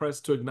hard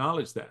pressed to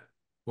acknowledge that?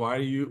 Why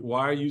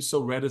are you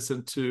so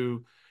reticent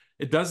to?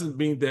 It doesn't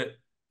mean that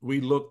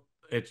we look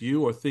at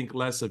you or think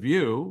less of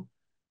you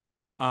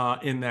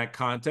in that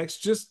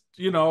context. Just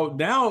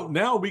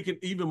now we can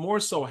even more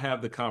so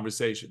have the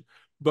conversation.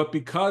 But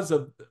because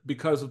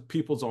of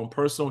people's own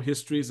personal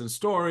histories and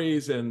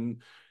stories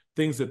and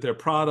things that they're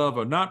proud of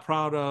or not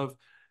proud of,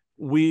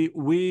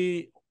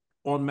 we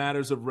on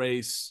matters of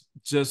race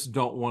just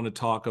don't want to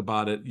talk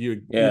about it.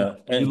 You Yeah. you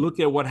And look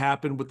at what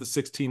happened with the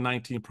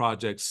 1619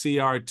 project,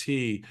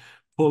 CRT,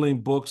 pulling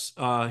books,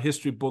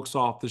 history books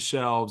off the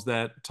shelves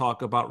that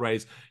talk about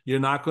race. You're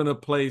not going to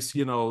place,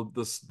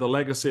 the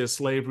legacy of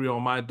slavery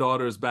on my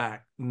daughter's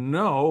back.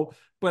 No,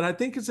 but I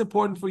think it's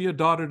important for your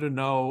daughter to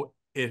know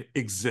it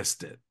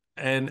existed.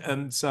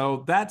 And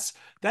so that seems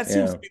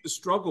yeah. to be the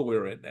struggle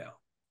we're in now.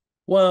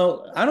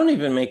 Well, I don't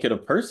even make it a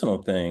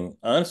personal thing.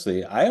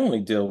 Honestly, I only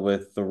deal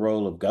with the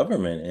role of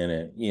government in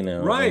it, you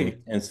know, Right.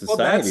 and Well,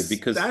 society that's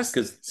because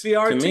to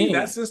CRT. me,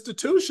 That's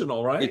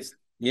institutional, right? it's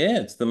yeah,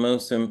 it's the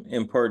most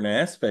important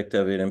aspect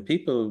of it, and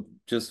people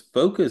just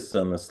focus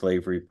on the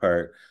slavery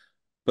part.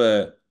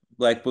 But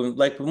like when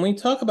we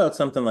talk about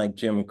something like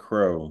Jim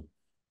Crow,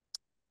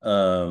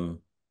 um,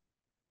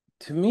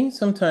 to me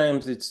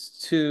sometimes it's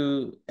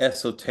too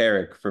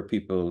esoteric for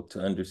people to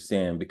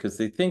understand because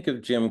they think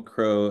of Jim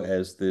Crow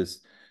as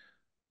this,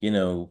 you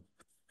know,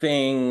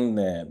 thing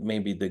that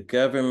maybe the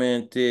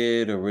government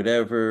did or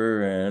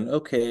whatever, and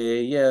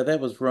okay, yeah, that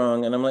was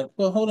wrong. And I'm like,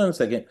 well, hold on a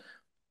second.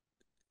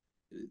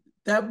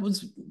 That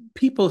was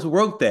people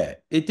wrote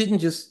that. It didn't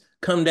just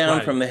come down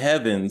Right, from the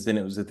heavens and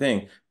it was a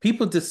thing.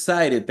 People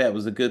decided that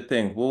was a good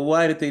thing. Well,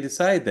 why did they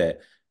decide that?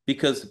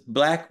 Because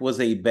black was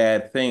a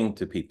bad thing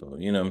to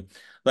people, you know.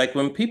 Like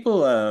when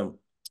people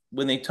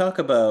when they talk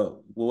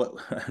about what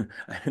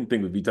I didn't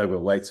think we'd be talking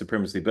about white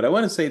supremacy, but I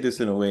want to say this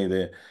in a way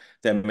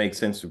that makes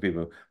sense for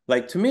people.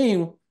 Like to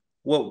me,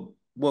 what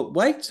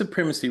white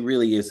supremacy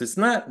really is, it's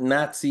not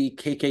Nazi,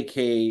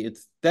 KKK,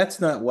 it's that's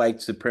not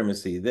white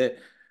supremacy.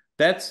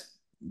 That's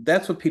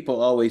that's what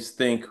people always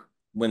think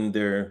when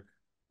they're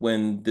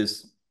when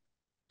this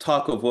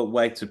talk of what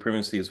white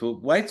supremacy is.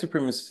 What white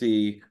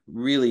supremacy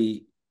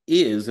really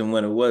is and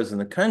what it was in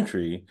the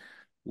country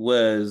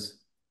was,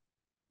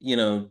 you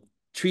know,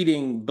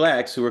 treating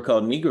blacks who were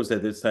called Negroes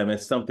at this time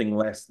as something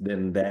less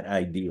than that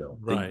ideal.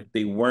 right,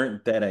 They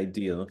weren't that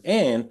ideal.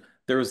 And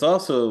there was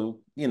also,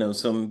 you know,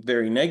 some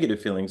very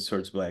negative feelings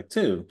towards black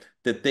too,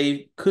 that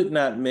they could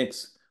not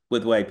mix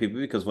with white people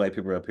because white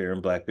people were up here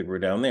and black people were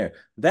down there.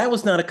 That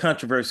was not a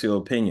controversial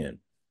opinion.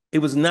 It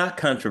was not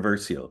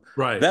controversial.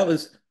 right, That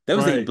was a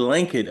right.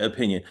 blanket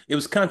opinion. It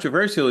was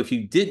controversial if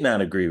you did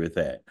not agree with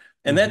that.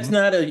 And that's Hmm.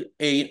 not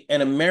a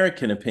an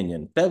American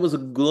opinion. That was a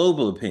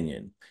global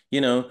opinion. You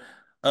know,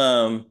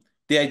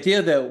 the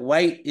idea that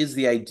white is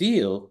the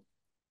ideal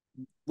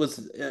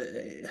was,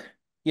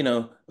 you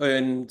know,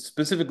 and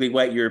specifically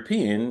white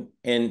European.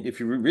 And if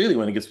you really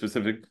want to get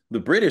specific, the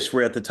British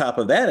were at the top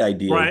of that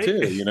ideal Right.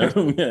 too, you know.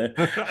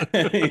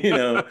 You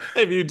know,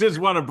 If you just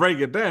want to break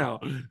it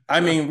down. I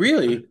mean,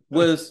 really,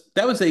 was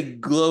that was a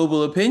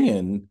global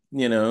opinion,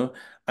 you know.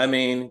 I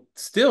mean,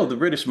 still the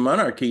British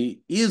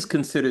monarchy is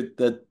considered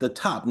the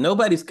top.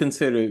 Nobody's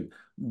considered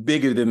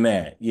bigger than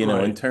that, you know,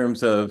 in Right.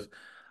 terms of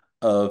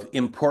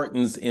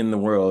importance in the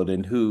world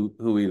and who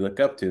we look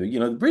up to. You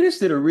know, the British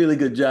did a really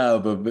good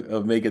job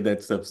of making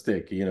that stuff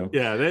stick, you know.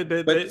 Yeah,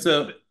 But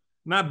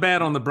not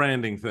bad on the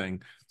branding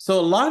thing. so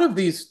a lot of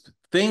these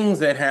things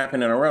that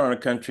happen in around the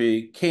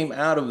country came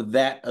out of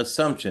that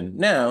assumption.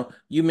 Now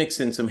you mix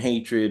in some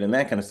hatred and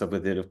that kind of stuff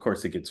with it, of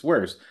course it gets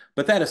worse.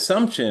 But that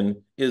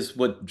assumption is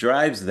what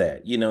drives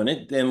that, you know,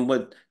 and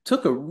what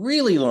took a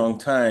really long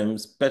time,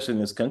 especially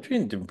in this country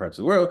and different parts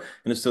of the world,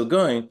 and it's still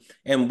going.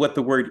 And what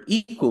the word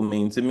equal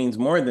means, it means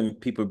more than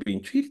people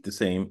being treated the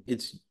same.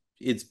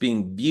 It's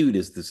being viewed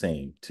as the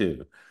same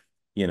too,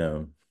 you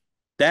know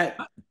that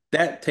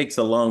that takes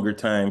a longer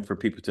time for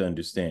people to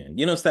understand.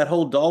 You know, it's that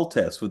whole doll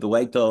test with the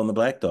white doll and the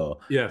black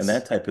doll and Yes.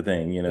 that type of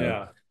thing, you know.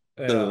 Yeah.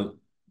 Yeah. So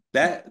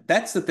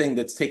that's the thing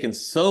that's taken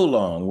so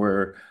long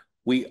where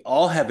we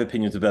all have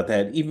opinions about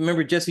that. Even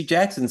remember Jesse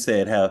Jackson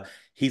said how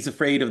he's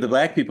afraid of the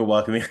black people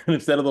walking in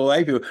instead of the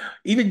white people.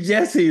 Even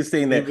Jesse is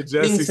saying that Even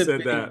Jesse things have said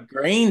been that.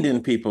 ingrained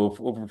in people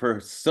for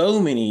so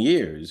many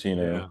years, you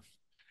know. Yeah.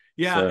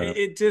 Yeah, So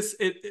it just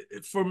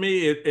for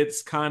me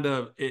it's kind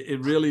of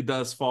it really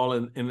does fall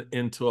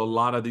into a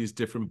lot of these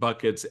different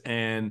buckets.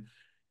 And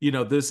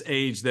this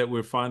age that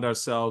we find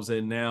ourselves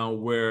in now,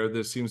 where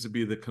there seems to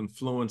be the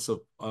confluence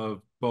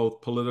of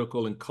both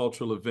political and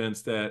cultural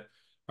events that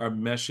are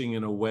meshing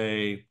in a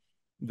way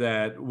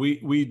that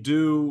we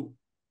do,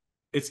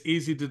 it's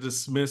easy to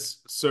dismiss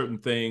certain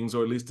things,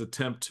 or at least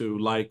attempt to,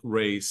 like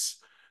race,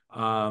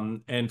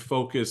 and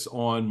focus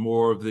on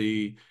more of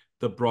the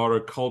broader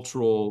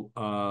cultural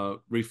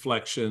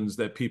reflections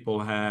that people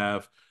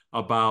have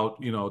about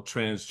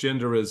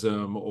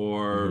transgenderism,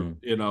 or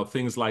mhm,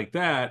 things like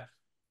that,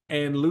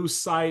 and lose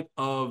sight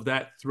of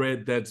that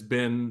thread that's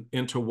been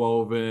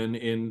interwoven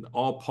in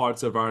all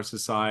parts of our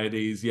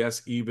societies.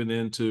 Yes, even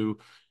into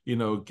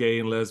gay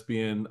and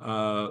lesbian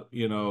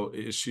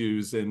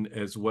issues, and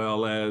as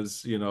well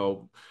as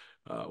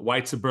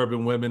white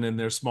suburban women and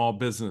their small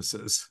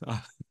businesses,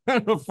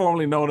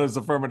 formerly known as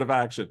affirmative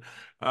action.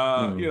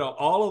 mhm.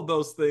 All of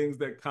those things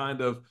that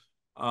kind of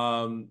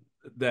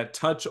that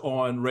touch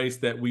on race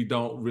that we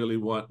don't really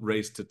want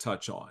race to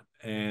touch on.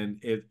 And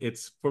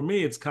it's for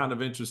me, it's kind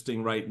of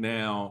interesting right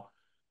now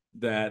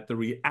that the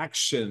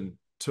reaction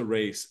to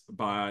race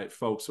by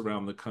folks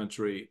around the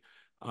country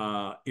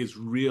is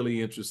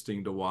really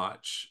interesting to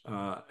watch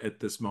at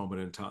this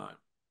moment in time.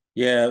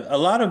 Yeah, a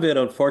lot of it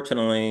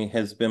unfortunately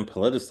has been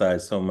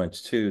politicized so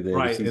much too that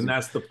Right, and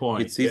that's the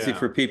point. it's easy Yeah,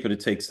 for people to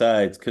take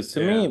sides because to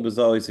me yeah, it was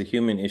always a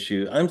human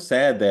issue. I'm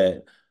sad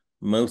that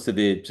most of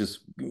it just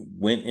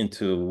went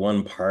into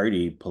one party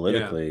yeah,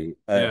 politically.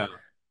 yeah.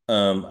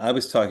 I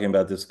was talking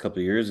about this a couple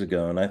of years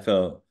ago and I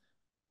felt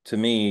to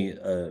me,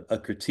 a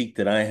critique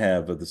that I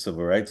have of the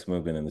civil rights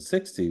movement in the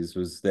 60s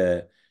was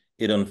that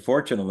it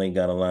unfortunately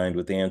got aligned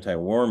with the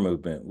anti-war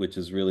movement, which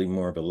is really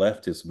more of a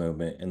leftist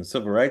movement. And the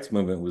civil rights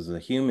movement was a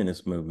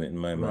humanist movement in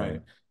my Right,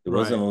 mind. It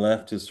wasn't right, a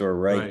leftist or a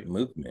right right.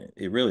 movement.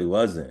 It really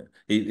wasn't.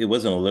 It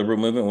wasn't a liberal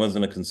movement, it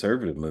wasn't a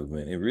conservative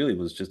movement. It really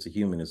was just a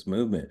humanist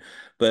movement.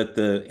 But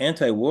the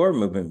anti-war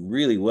movement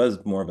really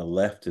was more of a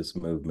leftist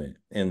movement.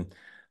 And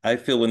I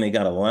feel when they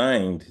got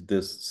aligned,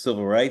 this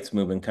civil rights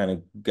movement kind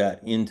of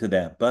got into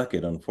that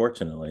bucket,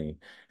 unfortunately.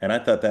 And I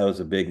thought that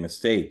was a big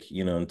mistake,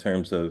 in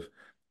terms of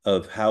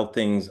how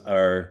things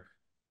are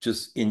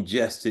just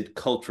ingested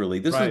culturally.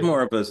 This is Right,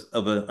 more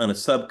of on a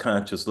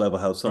subconscious level,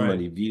 how right.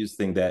 somebody views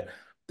things, that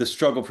the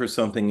struggle for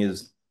something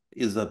is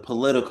a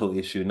political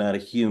issue, not a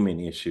human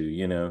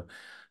issue.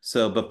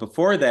 So, but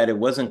before that, it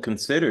wasn't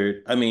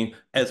considered. I mean,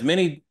 as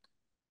many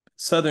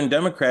Southern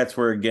Democrats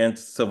were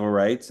against civil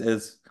rights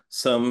as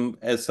some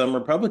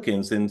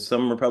Republicans, and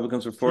some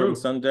Republicans were for it, and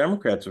True, some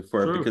Democrats were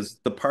for it, true. because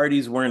the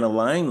parties weren't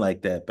aligned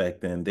like that back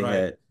then. They Right.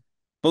 had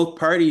both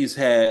parties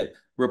had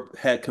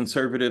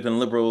conservative and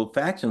liberal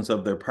factions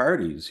of their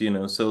parties,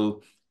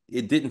 so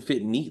it didn't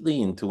fit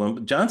neatly into them.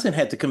 But Johnson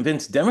had to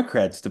convince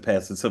Democrats to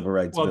pass the civil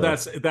rights Well, bill.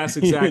 that's You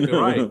exactly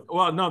right. know,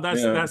 Well, no,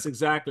 yeah, that's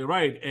exactly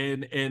right.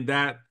 And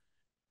that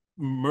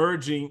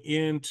merging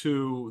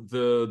into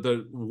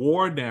the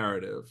war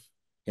narrative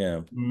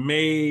yeah,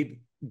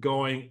 made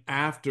going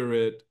after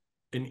it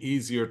an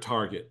easier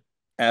target.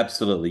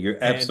 absolutely. You're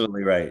And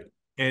absolutely right.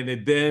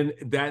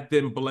 that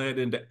then bled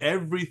into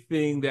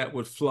everything that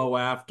would flow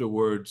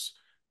afterwards,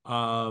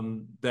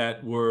 that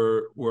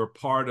were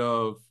part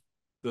of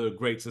the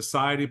Great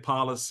Society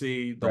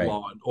policy, the Right.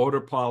 law and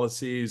order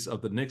policies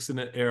of the Nixon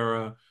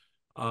era,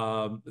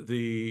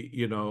 the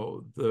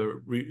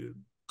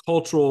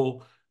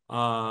cultural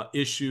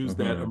issues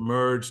that Hmm.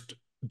 emerged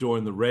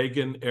during the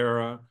Reagan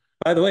era.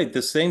 By the way,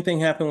 the same thing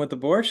happened with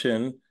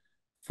abortion.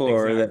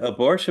 For that, Exactly.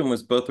 abortion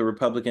was both a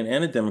Republican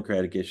and a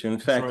Democratic issue. In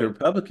That's fact, the right.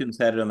 Republicans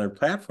had it on their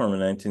platform in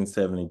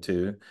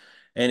 1972,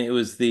 and it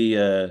was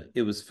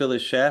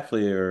Phyllis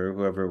Schlafly or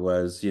whoever it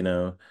was,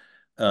 uh,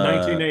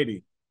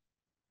 1980.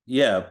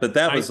 yeah, but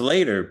that was I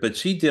later. But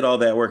she did all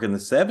that work in the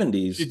She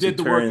 70s to did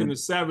the work in the turn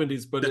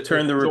 70s, but to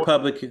turn the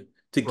Republican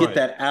to get right,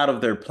 that out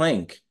of their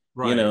plank,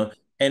 you right, know.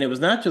 And it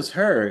was not just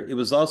her; it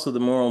was also the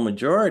moral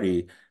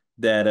majority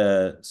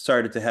that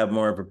started to have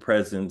more of a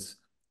presence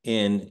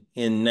in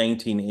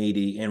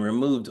 1980 and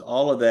removed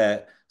all of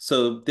that.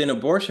 So then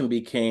abortion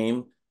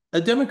became a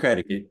Democrat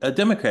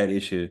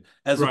issue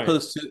as right.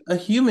 opposed to a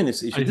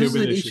humanist issue. A This is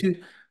human an issue.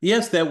 issue,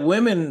 yes, that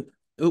women.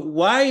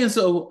 Why is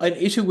an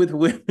issue with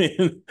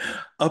women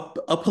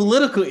a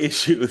political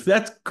issue?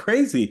 That's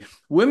crazy.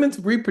 Women's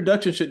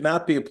reproduction should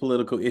not be a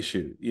political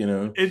issue.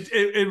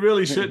 It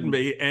really shouldn't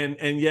be,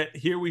 and yet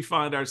here we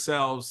find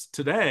ourselves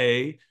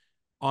today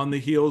on the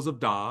heels of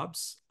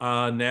Dobbs,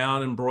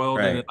 now embroiled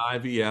in an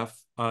Right, IVF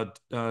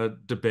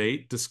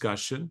debate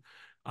discussion,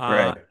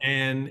 right.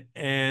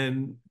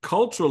 and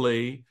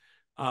culturally,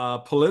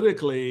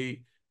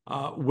 politically,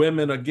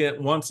 women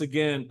again once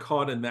again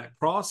caught in that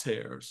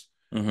crosshairs,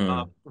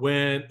 Hmm.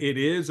 when it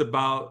is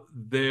about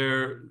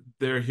their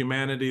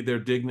humanity, their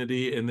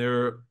dignity, and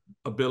their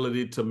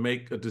ability to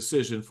make a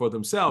decision for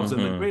themselves.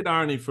 And the Hmm. great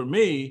irony for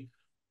me,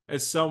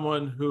 as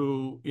someone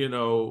who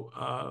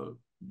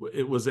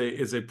it was a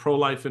is a pro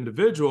life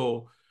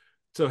individual,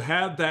 to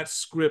have that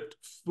script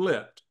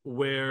flipped,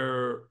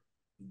 where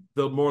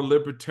the more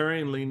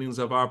libertarian leanings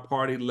of our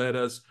party led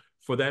us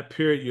for that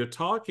period you're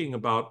talking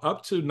about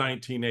up to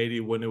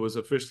 1980, when it was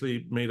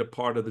officially made a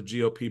part of the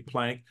GOP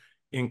plank,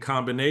 in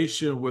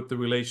combination with the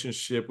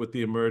relationship with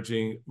the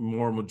emerging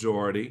moral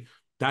majority.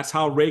 That's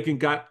how Reagan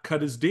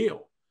cut his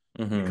deal,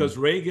 Hmm. because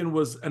Reagan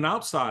was an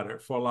outsider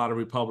for a lot of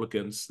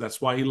Republicans.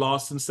 That's why he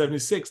lost in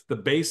 76. The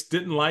base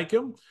didn't like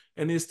him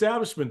and the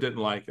establishment didn't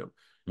like him.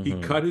 He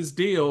Hmm. cut his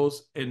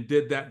deals and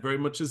did that very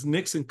much as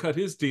Nixon cut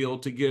his deal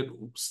to get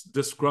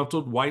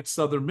disgruntled white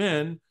Southern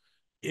men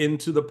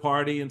into the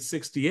party in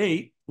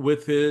 68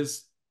 with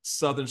his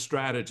Southern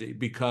strategy,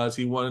 because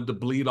he wanted to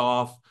bleed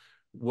off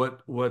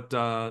what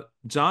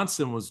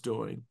Johnson was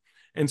doing.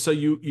 And so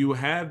you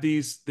have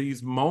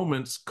these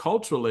moments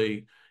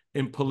culturally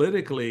and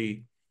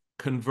politically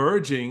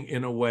converging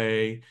in a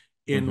way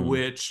in Hmm.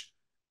 which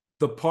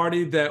the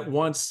party that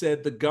once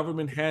said the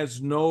government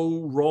has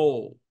no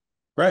role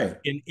Right.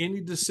 in any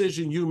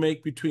decision you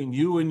make between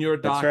you and your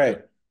That's doctor.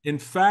 right. In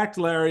fact,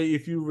 Larry,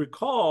 if you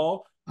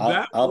recall,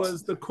 that I'll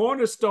was the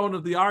cornerstone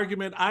of the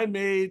argument I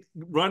made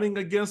running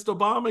against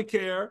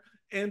Obamacare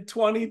in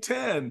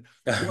 2010,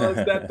 was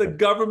that the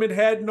government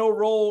had no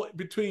role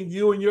between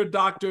you and your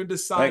doctor in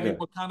deciding Micah,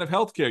 what kind of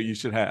health care you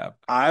should have.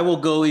 I will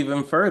go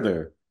even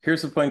further.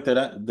 Here's the point that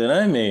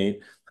I made.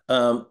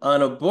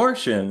 On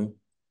abortion,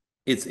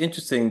 it's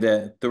interesting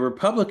that the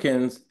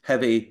Republicans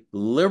have a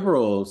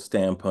liberal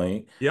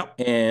standpoint Yep.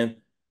 and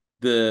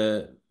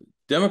the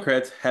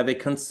Democrats have a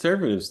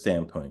conservative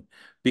standpoint,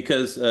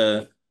 because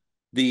the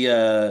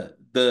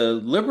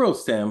liberal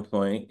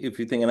standpoint, if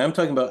you think, and I'm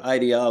talking about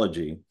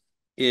ideology,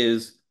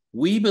 is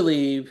we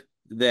believe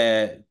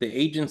that the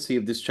agency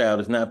of this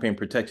child is not being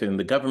protected and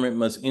the government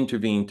must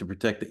intervene to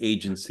protect the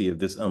agency of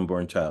this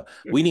unborn child.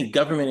 We need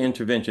government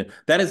intervention.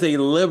 That is a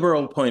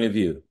liberal point of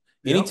view.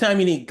 Yep. Anytime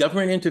you need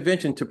government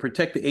intervention to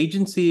protect the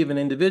agency of an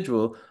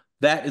individual,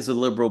 that is a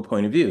liberal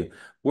point of view.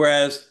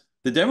 Whereas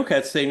the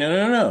Democrats say, no,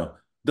 no, no, no.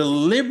 The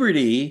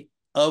liberty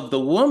of the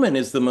woman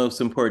is the most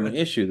important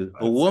issue. A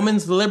That's it.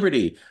 woman's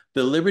liberty,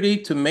 the liberty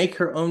to make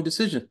her own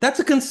decision. That's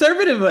a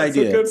conservative That's a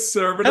idea.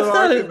 conservative That's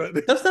not a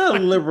argument. that's not a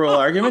liberal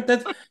argument.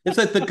 That's it's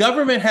like the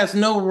government has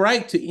no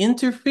right to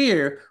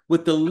interfere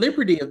with the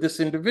liberty of this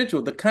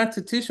individual. The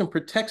Constitution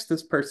protects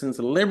this person's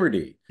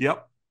liberty.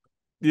 Yep.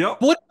 Yep.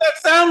 What does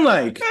that sound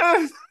like?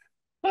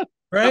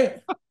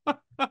 Right?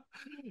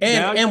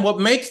 Now, And what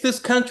makes this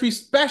country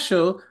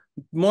special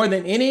more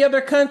than any other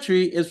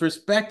country is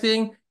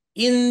respecting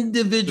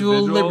individual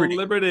individual liberty.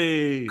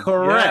 liberty. Yes.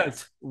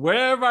 Correct.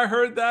 Where have I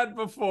heard that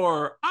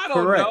before? I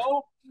don't Correct.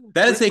 know.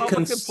 That is a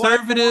Republican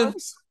conservative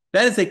platforms?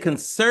 that is a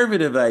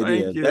conservative Thank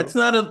idea. you. That's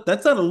not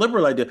a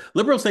liberal idea.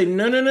 Liberals say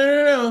no, no, no,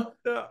 no,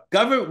 no.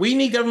 Yeah. We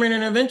need government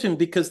intervention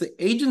because the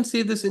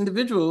agency of this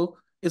individual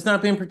is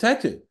not being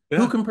protected. Who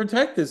Yeah. can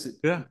protect this?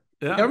 Yeah.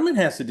 The Yeah. government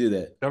has to do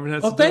that. Government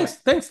has Well, to do it.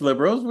 thanks,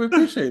 liberals. We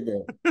appreciate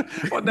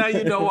that. Well, now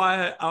you know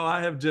why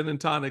I have gin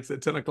and tonics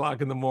at 10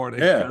 o'clock in the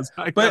morning Yeah. because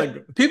I gotta.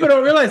 But people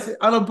don't realize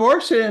on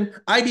abortion,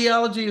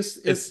 ideology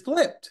is It's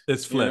flipped,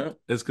 it's you flipped. know?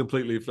 It's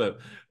completely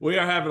flipped. We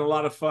are having a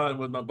lot of fun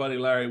with my buddy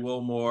Larry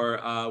Wilmore.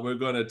 We're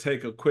going to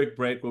take a quick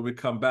break. When we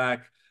come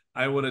back,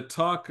 I want to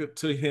talk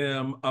to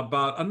him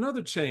about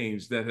another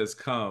change that has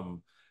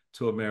come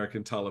to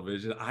American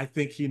television. I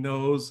think he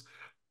knows.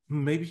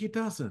 Maybe he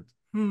doesn't.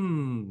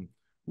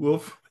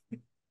 We'll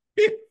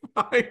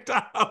find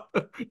out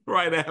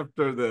right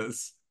after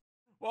this.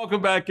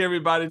 Welcome back,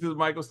 everybody, to the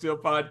Michael Steele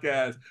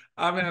podcast.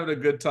 I'm having a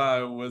good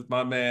time with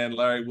my man,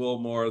 Larry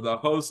Wilmore, the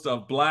host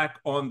of Black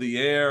on the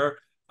Air.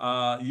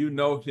 You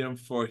know him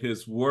for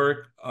his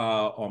work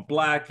on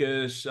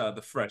Blackish,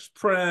 The Fresh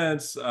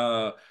Prince,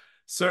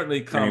 certainly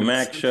Bernie Comedy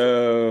Mac Central.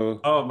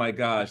 show, Oh my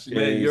gosh, man,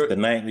 Chase, The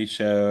Nightly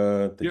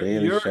Show, The your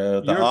Daily your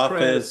Show, The your credit.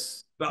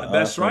 Office, The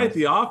That's right,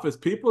 The Office. Office.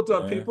 People,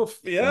 Yeah, people, so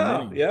yeah,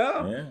 many.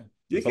 yeah. Yeah,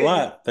 You there's a can.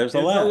 lot. There's a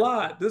It's a lot.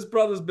 lot. This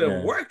brother's been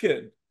Yeah.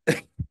 working.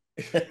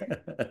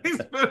 He's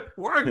been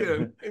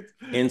working.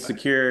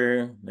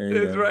 Insecure. There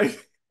you It's go. right.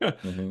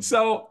 Mhm.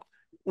 So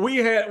we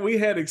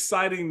had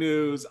exciting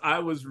news. I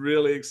was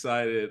really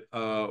excited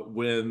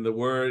when the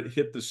word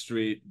hit the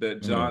street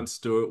that Jon Mhm.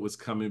 Stewart was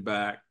coming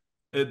back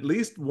at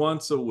least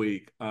once a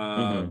week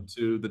Mhm.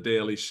 to the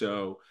Daily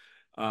Show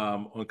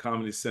on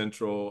Comedy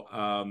Central.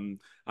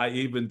 I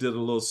even did a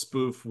little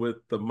spoof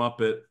with the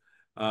Muppet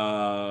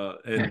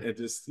and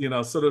just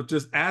sort of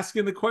just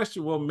asking the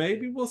question, well,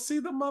 maybe we'll see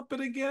the Muppet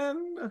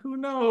again, who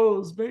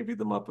knows, maybe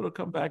the Muppet will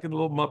come back. And the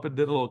little Muppet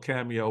did a little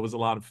cameo. It was a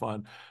lot of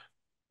fun,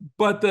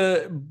 but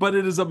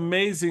it is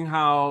amazing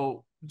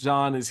how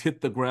Jon has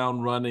hit the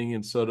ground running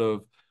and sort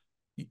of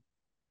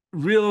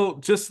real,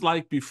 just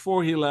like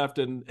before he left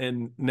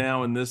and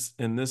now in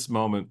this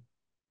moment,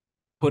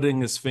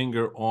 putting his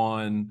finger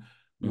on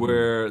Mhm.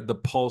 where the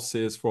pulse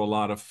is for a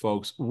lot of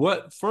folks.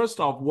 First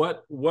off,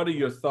 what are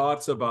your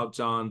thoughts about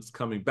Jon's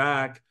coming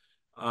back?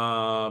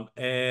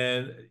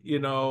 And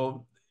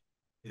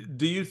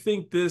do you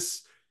think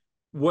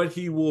what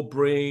he will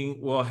bring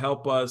will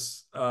help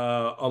us,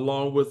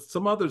 along with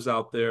some others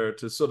out there,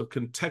 to sort of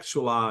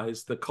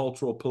contextualize the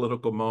cultural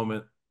political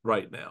moment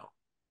right now?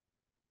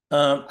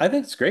 I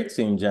think it's great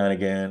seeing John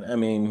again. I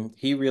mean,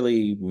 he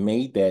really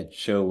made that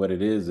show what it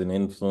is and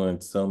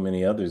influenced so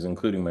many others,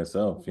 including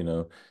myself, doing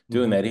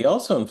Mm-hmm. that. He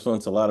also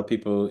influenced a lot of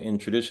people in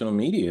traditional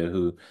media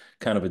who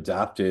kind of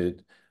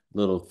adopted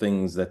little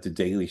things that the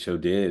Daily Show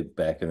did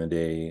back in the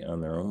day on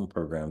their own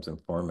programs and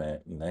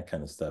format and that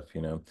kind of stuff.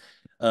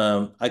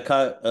 I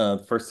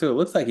caught first two. It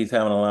looks like he's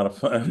having a lot of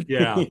fun.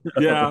 Yeah,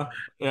 yeah, It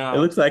yeah.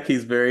 looks like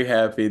he's very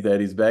happy that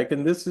he's back.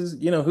 And this is,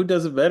 who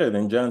does it better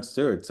than Jon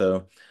Stewart?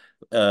 So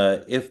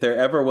if there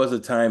ever was a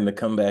time to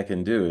come back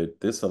and do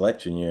it, this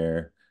election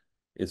year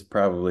is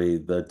probably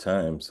the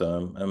time.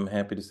 So I'm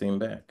happy to see him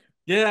back.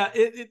 Yeah,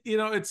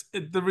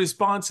 the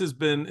response has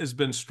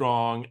been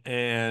strong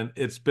and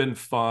it's been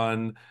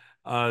fun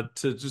to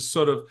just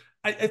sort of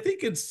I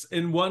think it's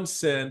in one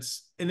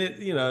sense, and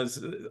it's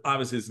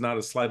obviously it's not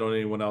a slight on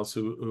anyone else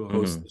who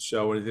hosts Hmm. the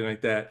show or anything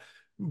like that.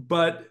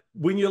 But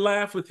when you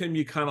laugh with him,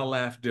 you kind of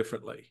laugh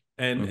differently.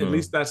 And at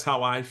least Hmm. that's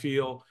how I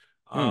feel.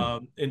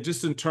 Hmm. And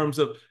just in terms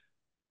of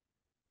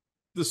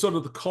the sort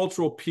of the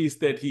cultural piece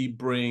that he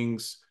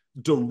brings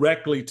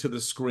directly to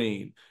the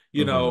screen.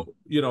 Hmm.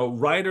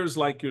 Writers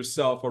like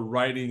yourself are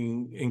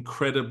writing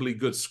incredibly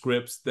good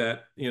scripts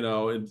that, in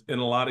a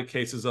lot of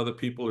cases, other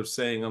people are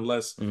saying,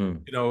 unless, Hmm.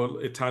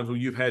 at times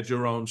when you've had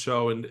your own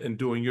show and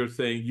doing your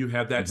thing, you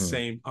have that Hmm.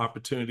 same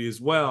opportunity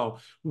as well.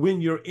 When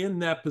you're in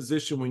that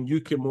position, when you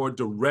can more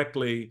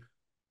directly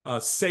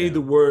say Yeah.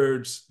 the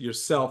words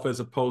yourself as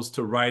opposed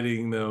to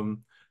writing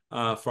them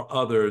for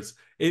others,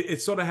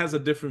 it sort of has a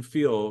different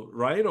feel,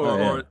 right? Oh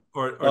yeah.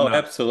 Or Oh, not.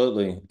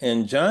 absolutely.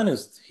 And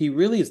he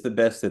really is the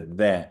best at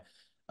that.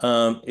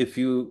 If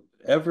you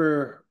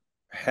ever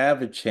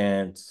have a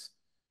chance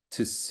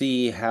to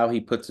see how he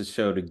puts a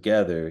show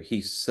together,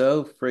 he's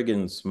so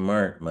friggin'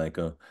 smart,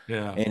 Michael.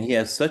 Yeah. And he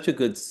has such a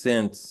good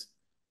sense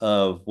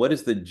of what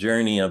is the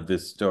journey of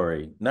this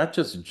story, not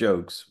just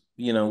jokes.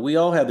 We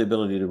all have the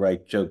ability to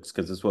write jokes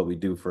because it's what we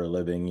do for a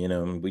living,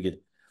 and we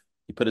get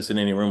you put us in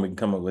any room, we can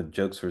come up with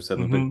jokes for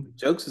something. But Hmm.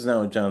 jokes is not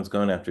what John's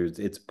going after.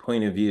 It's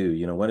point of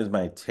view. What is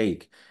my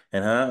take,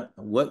 and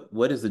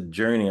what is the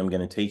journey I'm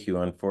going to take you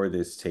on for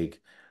this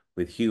take,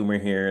 with humor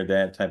here,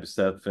 that type of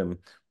stuff, and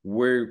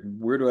where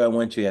do I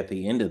want you at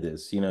the end of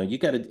this? You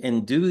got to,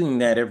 and doing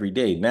that every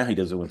day. Now he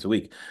does it once a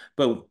week,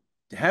 but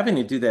having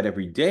to do that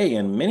every day,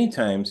 and many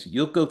times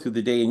you'll go through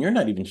the day and you're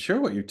not even sure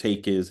what your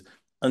take is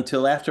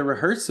until after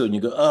rehearsal, and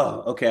you go,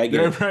 oh, okay, I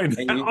get Yeah, it. right.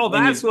 And you Oh,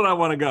 and that's you what I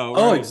want to go.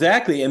 Oh, Right.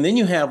 exactly. And then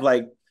you have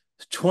like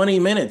 20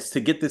 minutes to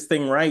get this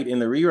thing right in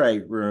the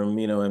rewrite room,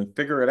 and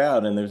figure it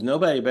out. And there's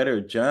nobody better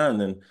at John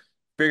than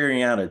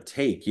figuring out a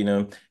take.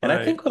 And I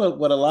Right. think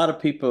what a lot of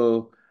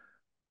people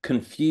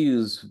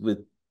confuse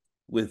with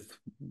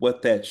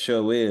what that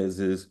show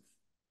is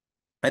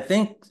I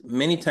think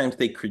many times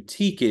they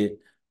critique it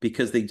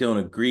because they don't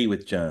agree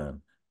with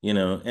John.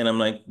 And I'm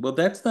like, well,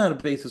 that's not a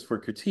basis for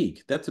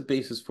critique. That's a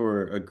basis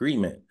for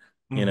agreement,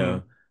 you Hmm.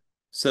 know.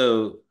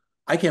 So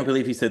I can't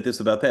believe he said this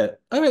about that.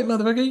 All right,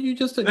 motherfucker, you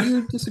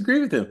disagree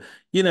with him.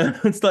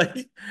 It's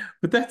like,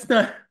 but that's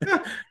not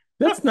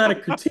a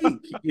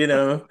critique.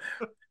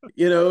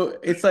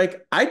 It's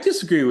like I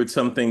disagree with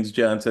some things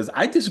John says.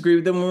 I disagree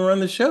with them when we're on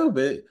the show,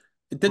 but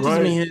that doesn't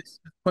Right. mean his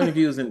point of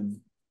view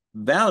isn't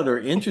valid or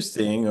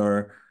interesting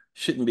or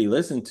shouldn't be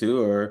listened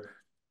to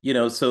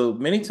so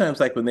many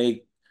times like when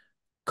they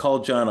call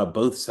John on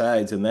both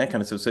sides and that kind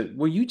of stuff, say,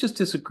 well, you just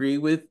disagree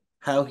with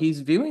how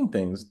he's viewing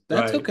things.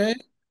 That's Right. okay.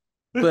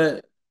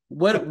 But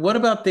what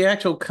about the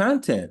actual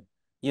content?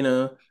 You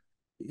know,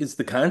 is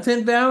the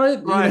content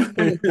valid? Right.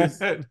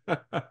 Is I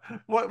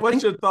What's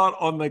think your thought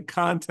on the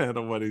content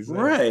of what he said?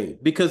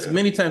 right, because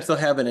many times they'll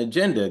have an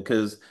agenda.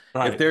 Because if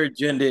Right. their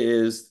agenda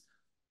is,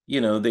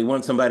 they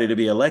want somebody to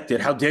be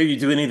elected, how dare you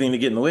do anything to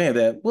get in the way of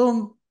that?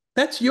 Well,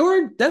 that's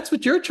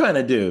what you're trying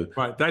to do.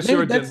 Right. That's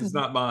your Maybe agenda, it's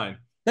not mine.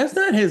 that's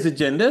not his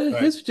agenda.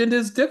 Right. His agenda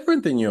is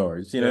different than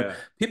yours. Yeah.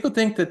 People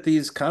think that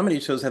these comedy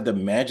shows have the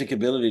magic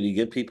ability to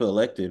get people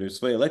elected or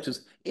sway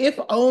elections. If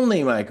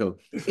only, Michael,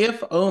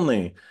 if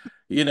only,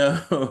 you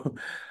know,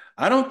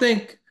 I don't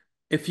think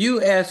if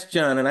you asked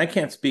John, and I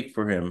can't speak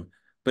for him,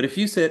 but if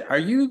you said, are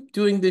you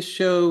doing this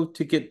show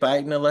to get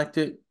Biden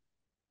elected?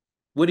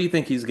 What do you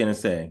think he's going to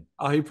say?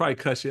 Oh, he probably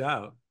cuss you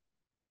out.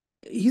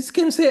 He's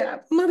going to say,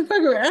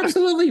 motherfucker,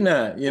 absolutely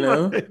not.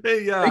 Right.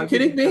 Yeah, Are you I think he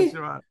kidding cuss me?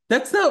 you out.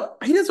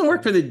 He doesn't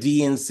work for the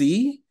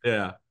DNC.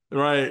 Yeah.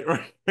 Right.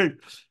 Right.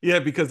 Yeah,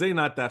 because they're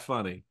not that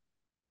funny.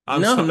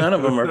 I'm No, sorry. none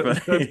of them are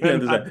funny. They're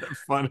not that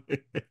funny.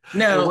 And we're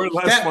Now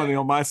less that funny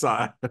on my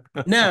side.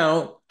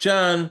 now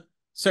John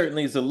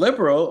certainly is a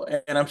liberal,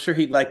 and I'm sure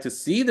he'd like to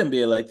see them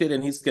be elected,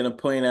 and he's going to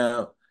point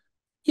out,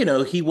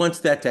 he wants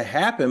that to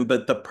happen,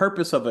 but the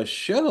purpose of a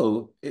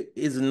show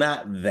is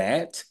not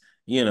that,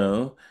 you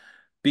know,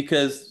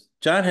 because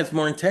John has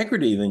more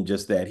integrity than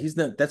just that. He's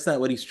not. That's not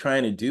what he's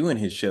trying to do in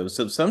his show.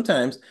 So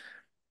sometimes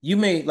you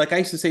may, like I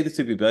used to say this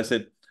to people. I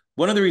said,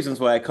 one of the reasons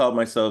why I called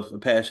myself a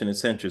passionate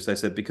centrist, I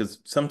said, because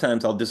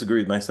sometimes I'll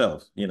disagree with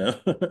myself, Well,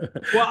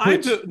 I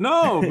which, do.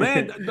 No,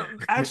 man. No,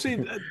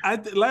 actually,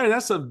 Larry,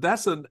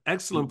 that's an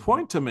excellent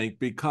point to make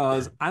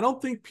because I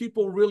don't think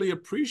people really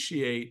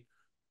appreciate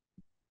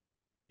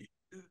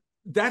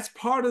that's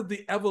part of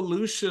the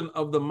evolution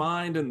of the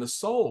mind and the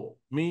soul,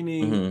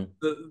 meaning Mhm.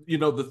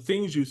 the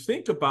things you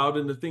think about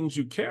and the things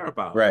you care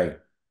about. Right.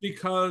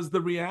 Because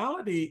the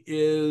reality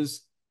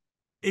is,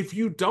 if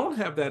you don't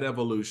have that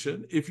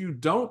evolution, if you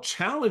don't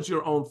challenge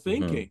your own Hmm.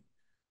 thinking,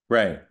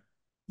 Right.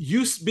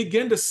 you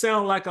begin to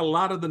sound like a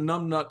lot of the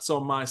numbnuts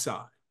on my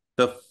side.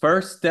 The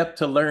first step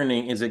to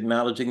learning is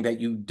acknowledging that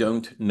you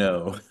don't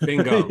know,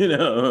 Bingo, you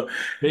know, and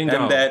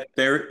bingo. that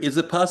there is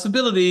a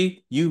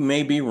possibility you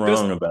may be Just,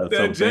 wrong about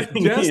just,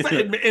 something. just,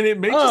 and it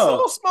may just a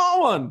little Oh,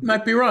 small one.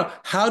 might be wrong.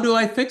 How do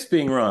I fix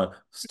being wrong?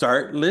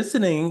 Start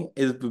listening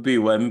is would be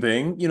one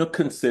thing.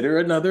 Consider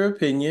another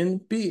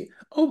opinion.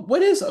 Oh,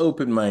 what is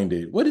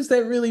open-minded? What does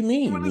that really What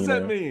mean? does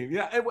that mean?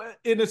 Yeah,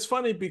 and it's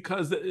funny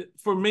because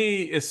for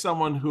me, as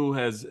someone who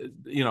has,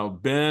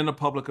 been a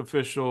public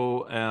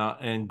official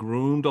and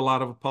groomed a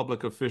lot of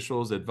public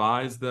officials,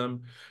 advised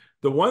them,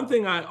 the one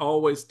thing I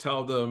always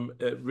tell them,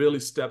 it really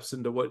steps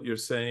into what you're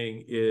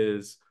saying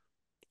is,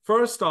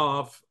 first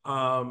off,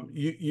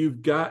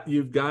 you've got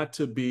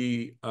to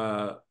be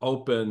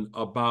open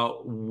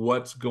about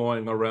what's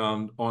going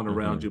around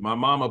Hmm. you. My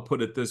mama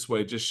put it this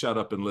way: just shut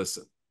up and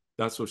listen.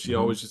 That's what she Hmm.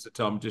 always used to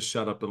tell me: just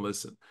shut up and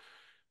listen.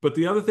 But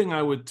the other thing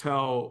I would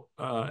tell,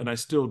 and I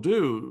still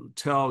do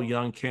tell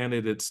young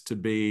candidates to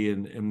be,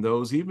 and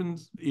those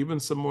even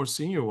some more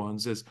senior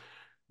ones, is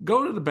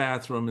go to the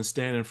bathroom and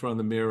stand in front of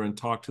the mirror and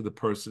talk to the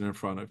person in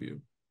front of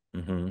you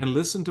Hmm. and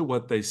listen to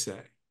what they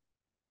say.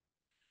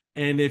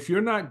 And if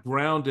you're not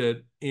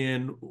grounded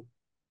in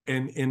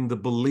the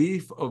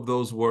belief of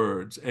those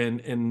words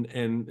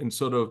and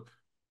sort of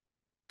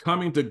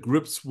coming to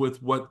grips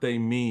with what they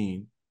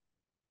mean,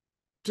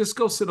 just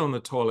go sit on the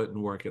toilet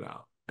and work it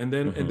out. And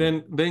then and Hmm.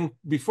 then then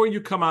before you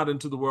come out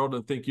into the world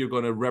and think you're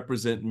going to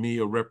represent me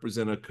or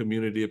represent a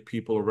community of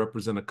people or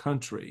represent a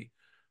country,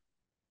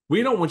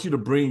 we don't want you to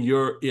bring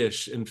your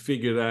ish and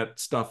figure that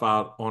stuff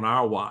out on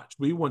our watch.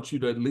 We want you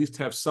to at least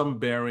have some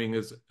bearing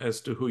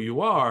as to who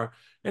you are.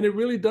 And it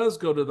really does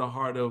go to the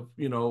heart of,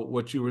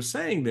 what you were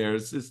saying there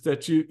is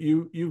that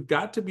you've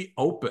got to be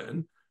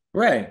open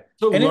Right.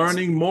 to And it's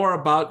learning more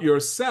about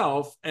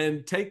yourself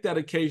and take that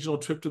occasional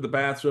trip to the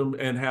bathroom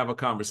and have a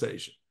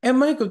conversation. And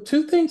Michael,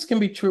 two things can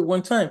be true at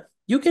one time.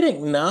 You can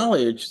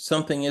acknowledge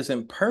something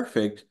isn't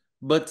perfect,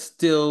 but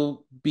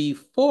still be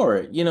for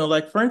it.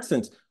 Like for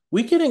instance,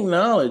 we can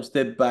acknowledge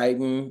that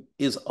Biden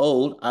is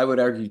old, I would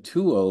argue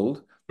too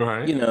old,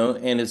 Right.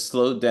 and has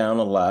slowed down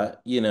a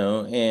lot,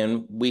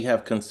 and we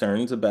have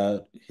concerns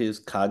about his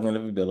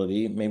cognitive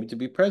ability maybe to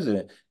be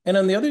president. And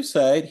on the other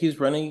side,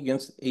 he's running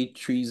against a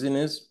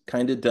treasonous,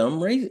 kind of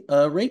dumb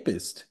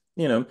rapist.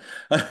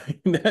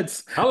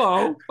 That's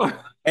Hello.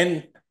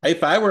 and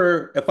if I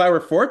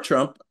were for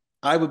Trump,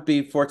 I would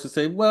be forced to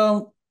say,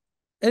 well,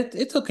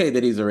 it's okay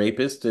that he's a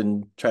rapist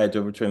and tried to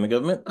overturn the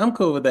government. I'm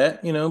cool with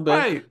that,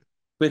 Right.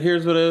 but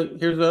here's what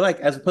I like,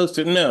 as opposed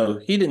to no,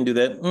 he didn't do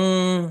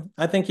that.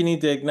 I think you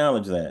need to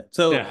acknowledge that.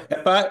 So Yeah.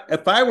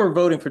 if I were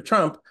voting for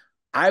Trump,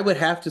 I would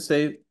have to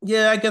say,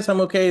 yeah, I guess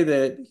I'm okay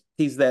that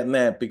he's that and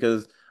that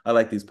because I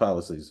like these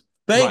policies.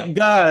 Right. Thank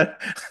God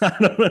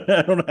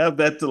I don't have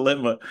that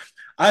dilemma.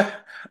 I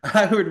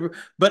I would,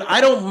 but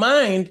I don't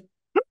mind.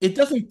 It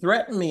doesn't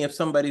threaten me if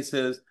somebody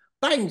says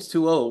Biden's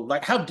too old.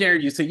 Like, how dare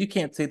you say you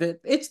can't say that?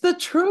 It's the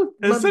truth.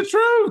 It's the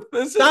truth.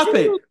 It's the Stop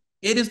it. truth.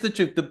 It is the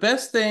truth. The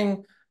best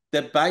thing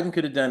that Biden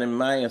could have done, in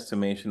my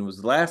estimation,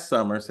 was last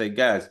summer say,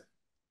 guys,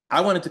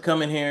 I wanted to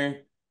come in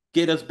here,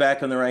 get us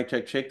back on the right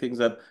track, shake things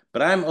up,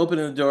 but I'm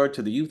opening the door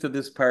to the youth of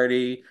this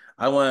party.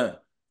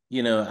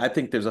 I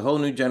think there's a whole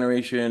new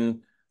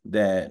generation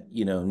that,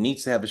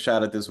 needs to have a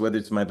shot at this, whether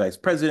it's my vice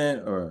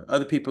president or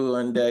other people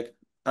on deck.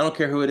 I don't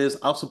care who it is.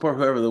 I'll support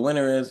whoever the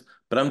winner is,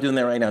 but I'm doing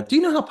that right now. Do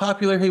you know how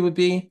popular he would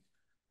be?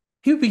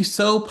 He would be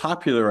so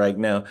popular right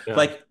now. Yeah.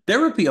 Like there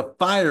would be a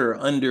fire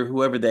under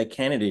whoever that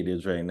candidate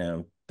is right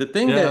now. The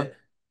thing Yeah. that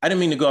I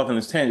didn't mean to go off on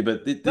this tangent,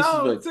 but this is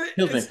No, what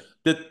kills me.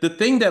 The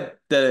thing that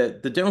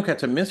the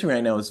Democrats are missing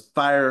right now is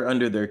fire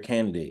under their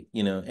candidate,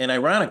 And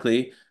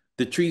ironically,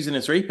 the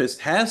treasonous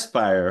rapist has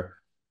fire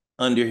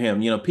under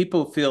him.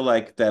 People feel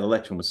like that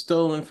election was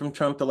stolen from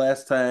Trump the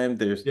last time.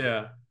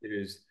 yeah.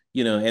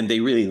 And they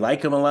really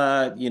like him a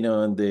lot,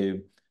 and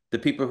the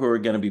people who are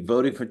going to be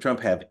voting for Trump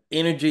have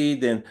energy.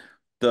 Then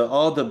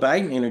all the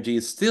Biden energy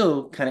is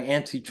still kind of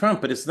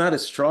anti-Trump, but it's not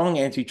as strong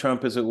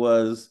anti-Trump as it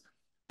was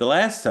the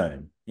last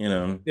time.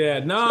 Yeah.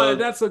 No, So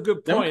that's a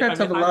good point. I Democrats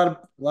mean, have a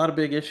lot of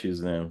big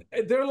issues now.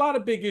 there are a lot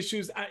of big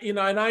issues, and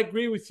I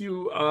agree with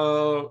you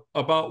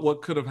about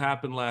what could have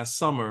happened last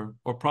summer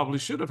or probably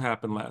should have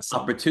happened last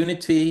summer.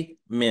 Opportunity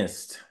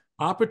missed.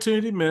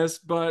 Opportunity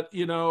missed, but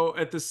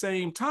at the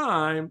same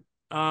time,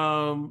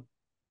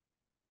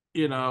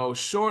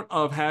 short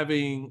of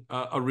having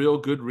a real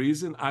good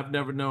reason, I've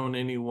never known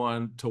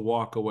anyone to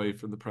walk away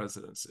from the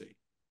presidency.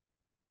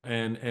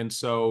 And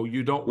so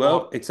you don't Well,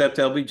 walk, except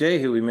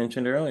LBJ, who we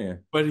mentioned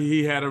earlier. but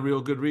he had a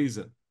real good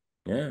reason.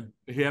 Yeah.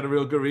 He had a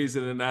real good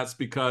reason, and that's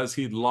because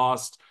he'd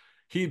lost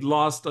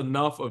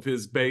enough of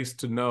his base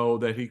to know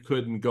that he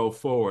couldn't go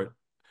forward.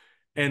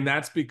 And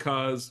that's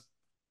because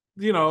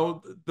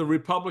the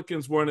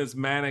Republicans weren't as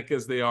manic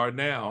as they are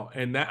now.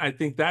 And that, I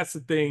think that's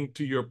the thing,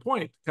 to your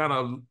point, kind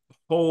of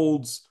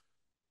holds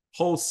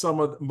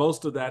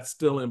most of that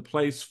still in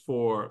place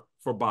for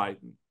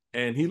Biden.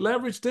 And he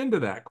leveraged into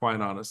that,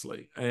 quite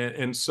honestly.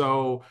 And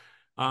so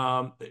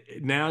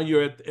now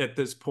you're at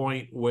this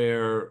point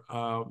where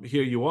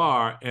here you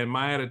are, and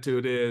my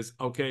attitude is,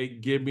 okay,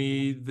 give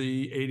me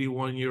the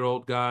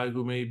 81-year-old guy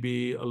who may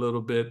be a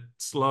little bit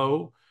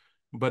slow,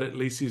 but at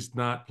least he's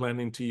not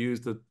planning to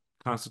use the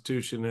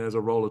Constitution as a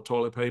roll of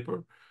toilet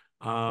paper.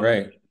 Um,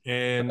 Right.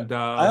 and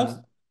I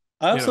also,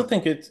 I you also know,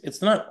 think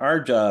it's not our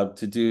job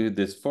to do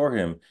this for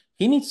him.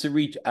 He needs to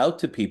reach out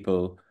to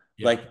people,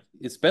 yeah, like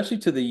especially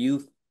to the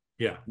youth,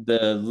 yeah,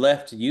 the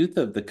left youth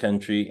of the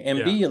country, and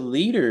yeah, be a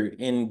leader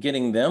in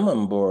getting them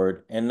on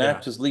board and not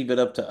yeah. just leave it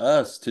up to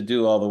us to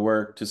do all the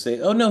work to say,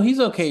 oh no, he's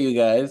okay, you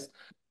guys.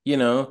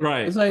 It's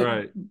Right, like,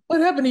 right.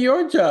 what happened to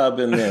your job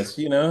in this?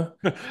 How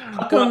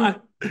Well, come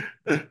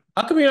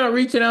how come you're not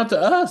reaching out to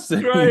us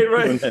right, and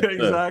right, doing that stuff?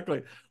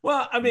 exactly.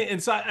 Well, I mean,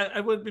 and so I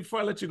would,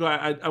 before I let you go,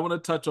 I want to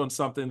touch on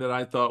something that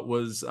I thought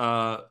was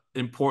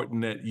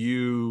important that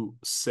you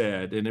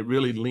said, and it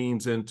really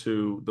leans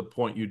into the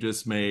point you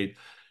just made.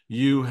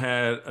 You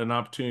had an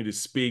opportunity to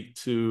speak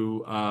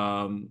to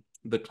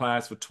the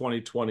class for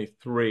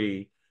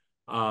 2023,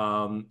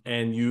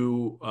 and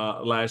you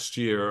last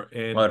year,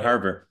 Well, at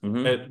Harvard.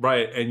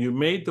 right, and you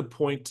made the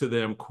point to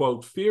them,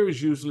 quote, "Fear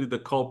is usually the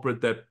culprit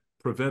that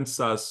prevents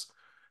us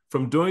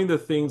from doing the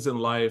things in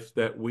life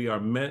that we are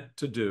meant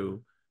to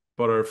do,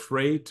 but are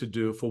afraid to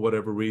do for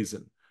whatever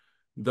reason.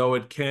 Though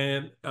it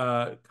can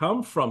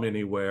come from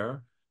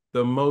anywhere,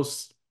 the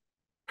most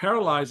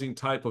paralyzing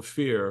type of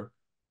fear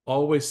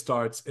always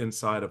starts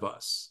inside of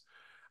us."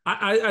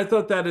 I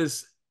thought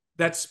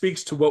that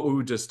speaks to what we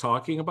were just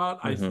talking about.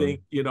 I hmm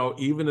think,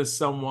 even as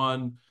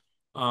someone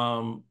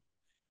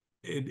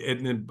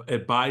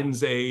at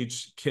Biden's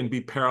age can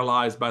be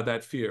paralyzed by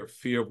that fear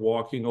of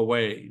walking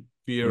away,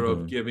 fear of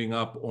Hmm. giving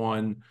up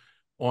on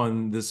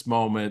this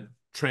moment,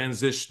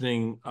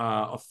 transitioning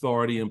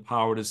authority and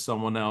power to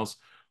someone else,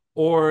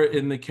 or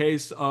in the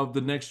case of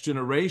the next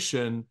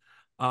generation,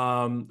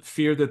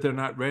 fear that they're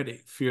not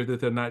ready, fear that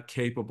they're not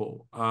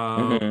capable,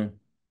 Hmm.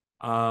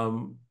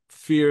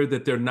 fear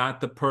that they're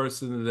not the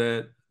person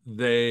that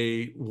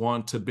they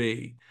want to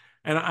be.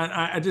 And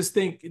I just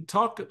think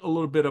talk a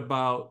little bit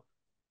about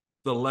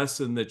the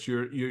lesson that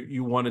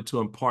you wanted to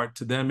impart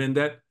to them, and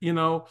that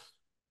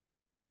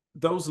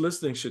those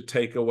listening should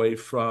take away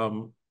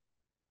from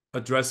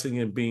addressing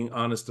and being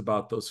honest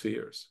about those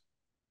fears.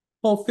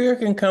 Well, fear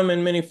can come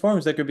in many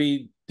forms. There could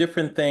be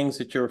different things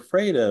that you're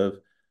afraid of.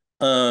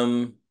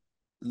 Um,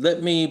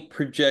 Let me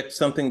project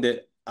something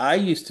that I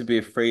used to be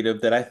afraid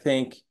of that I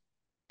think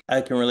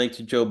I can relate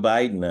to Joe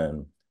Biden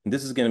on. And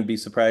this is going to be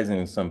surprising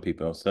to some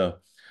people. So,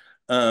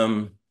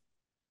 um,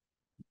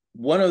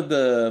 one of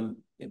the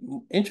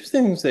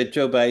interesting things that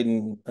Joe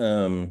Biden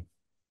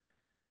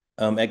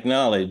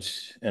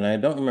acknowledged, and I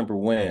don't remember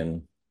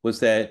when, was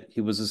that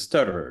he was a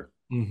stutterer,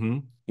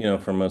 Mm-hmm.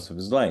 for most of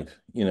his life.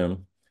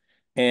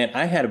 And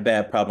I had a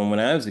bad problem when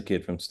I was a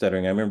kid from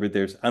stuttering. I remember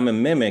I'm a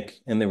mimic,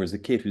 and there was a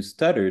kid who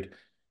stuttered,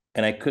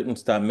 and I couldn't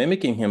stop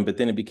mimicking him, but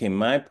then it became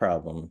my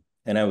problem.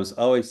 And I was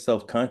always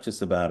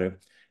self-conscious about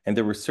it. And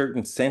there were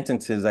certain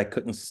sentences I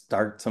couldn't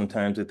start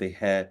sometimes that they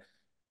had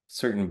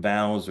certain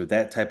vowels or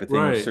that type of thing,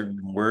 or Right.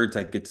 certain words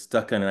I'd get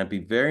stuck on. And I'd be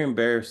very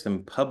embarrassed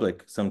in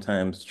public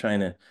sometimes trying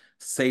to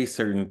say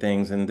certain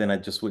things, and then I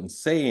just wouldn't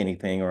say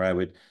anything, or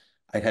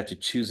I'd have to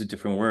choose a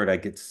different word.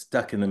 I'd get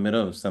stuck in the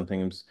middle of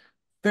something. I was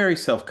very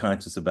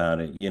self-conscious about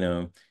it.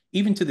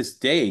 Even to this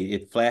day,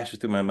 it flashes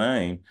through my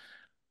mind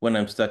when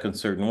I'm stuck on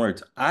certain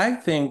words. I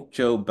think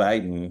Joe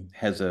Biden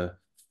has a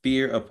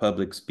fear of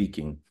public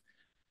speaking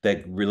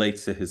that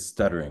relates to his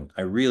stuttering.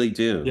 I really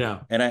do.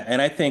 Yeah. And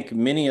I think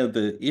many of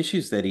the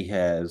issues that he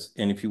has,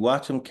 and if you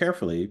watch him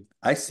carefully,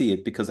 I see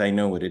it because I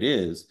know what it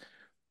is.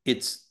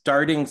 It's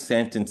starting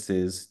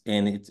sentences,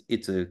 and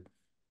it's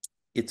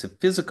a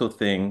physical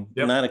thing,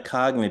 Yep. not a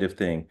cognitive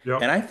thing.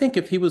 And Yep. I think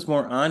if he was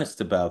more honest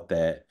about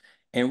that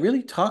and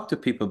really talk to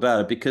people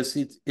about it, because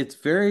it's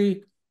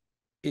very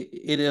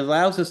it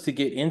allows us to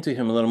get into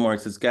him a little more.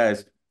 It says,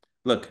 guys,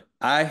 look,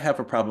 I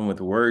have a problem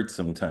with words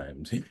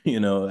sometimes.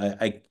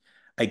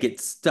 I get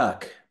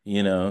stuck,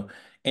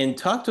 and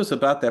talk to us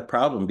about that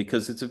problem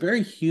because it's a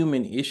very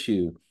human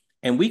issue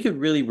and we could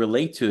really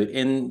relate to it.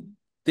 And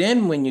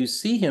then when you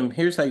see him,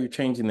 here's how you're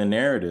changing the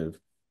narrative.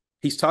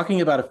 He's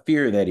talking about a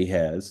fear that he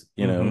has.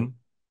 Mm-hmm.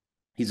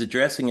 He's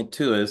addressing it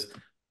to us.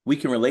 We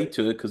can relate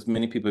to it because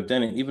many people have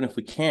done it. Even if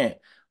we can't,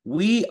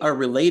 we are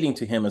relating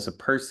to him as a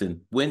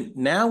person.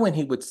 When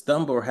he would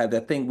stumble or have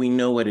that thing, we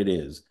know what it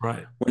is.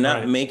 Right. We're not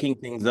Right. making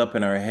things up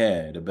in our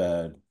head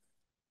about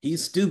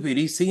he's stupid,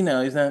 he's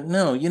senile, he's not.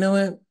 No, you know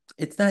what?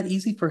 It's not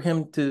easy for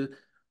him to,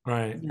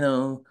 Right. you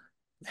know,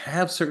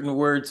 have certain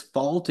words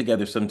fall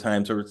together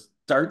sometimes or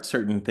start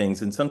certain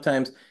things. And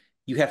sometimes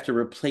you have to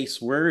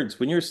replace words.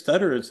 When you're a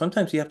stutterer,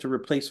 sometimes you have to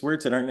replace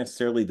words that aren't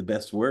necessarily the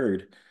best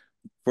word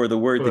for the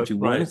word that But you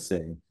want to right.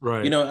 say.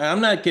 Right.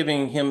 I'm not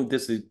giving him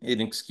this an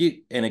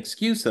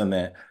excuse on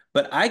that,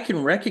 but I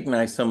can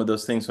recognize some of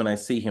those things when I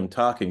see him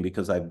talking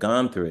because I've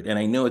gone through it, and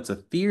I know it's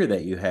a fear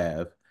that you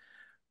have,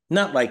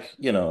 not like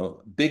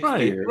big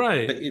Right. fear, but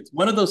Right. it's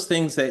one of those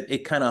things that it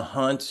kind of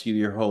haunts you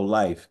your whole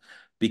life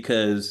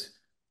because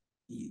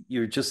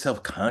you're just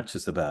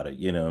self-conscious about it.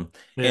 And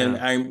Yeah.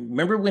 I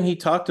remember when he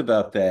talked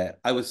about that,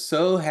 I was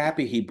so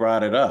happy he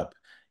brought it up,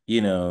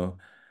 you know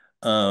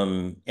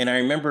and I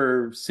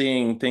remember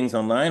seeing things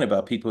online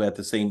about people who had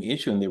the same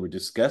issue and they were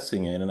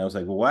discussing it. And I was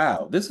like,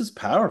 wow, this is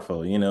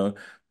powerful.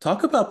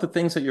 Talk about the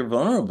things that you're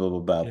vulnerable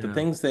about, the Yeah.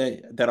 things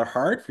that are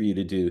hard for you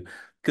to do.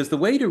 Because the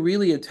way to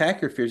really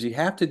attack your fears, you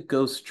have to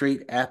go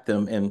straight at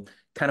them and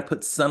kind of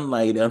put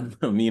sunlight on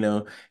them,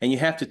 and you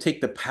have to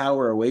take the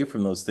power away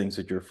from those things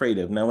that you're afraid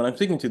of. Now, when I'm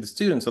speaking to the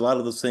students, a lot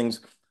of those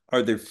things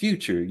are their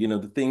future,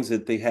 the things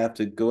that they have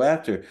to go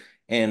after.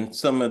 And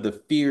some of the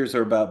fears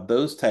are about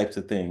those types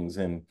of things.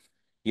 And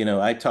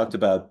I talked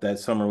about that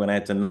summer when I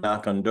had to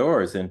knock on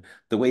doors, and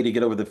the way to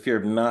get over the fear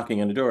of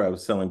knocking on the door, I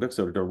was selling books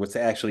over the door, was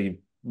to actually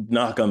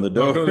knock on the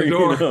Knock door, on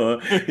the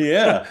door.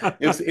 Yeah.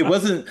 It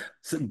wasn't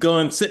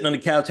going sitting on the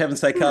couch having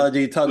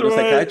psychology, talking to a Right.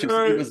 psychiatrist. It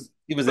Right. was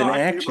it was an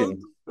Knocking on.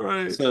 action.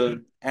 Right. So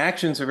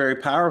actions are very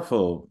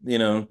powerful,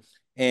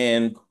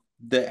 and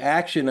the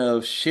action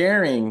of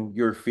sharing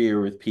your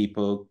fear with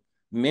people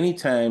many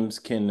times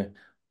can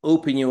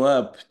open you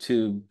up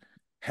to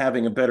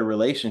having a better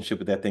relationship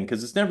with that thing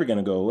because it's never going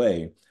to go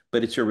away,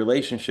 but it's your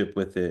relationship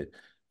with it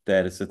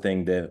that is the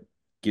thing that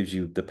gives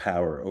you the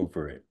power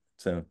over it.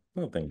 So, I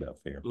don't think about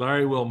fear.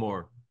 Larry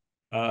Wilmore.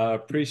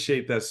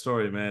 Appreciate that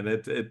story, man.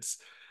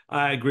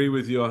 I agree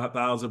with you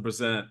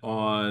 1,000%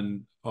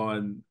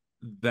 on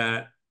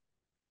that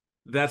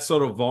that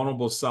sort of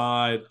vulnerable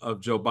side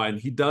of Joe Biden.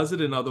 He does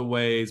it in other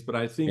ways, but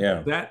I think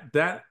Yeah.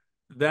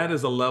 that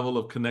is a level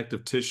of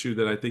connective tissue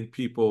that I think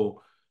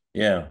people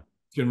Yeah.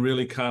 can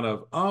really kind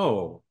of,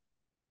 oh,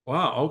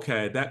 wow,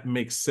 okay, that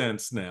makes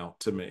sense now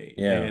to me.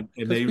 Yeah, And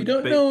because we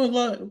don't they know a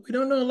lot. We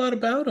don't know a lot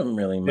about him,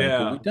 really,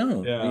 Michael. We yeah,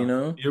 don't,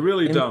 yeah. You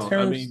really don't.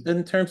 I mean,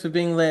 in terms of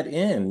being let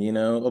in.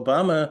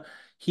 Obama,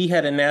 he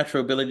had a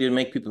natural ability to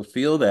make people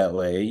feel that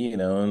way.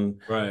 And the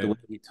right. way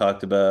he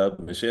talked about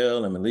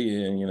Michelle and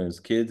Malia and his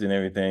kids and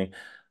everything.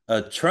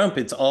 Trump,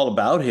 it's all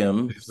about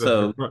him.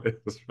 So, Right,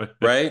 right.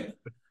 right?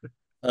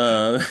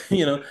 Uh,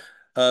 you know,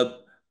 uh,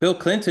 Bill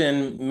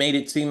Clinton made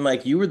it seem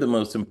like you were the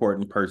most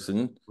important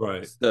person.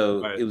 Right.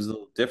 So Right. it was a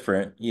little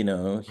different.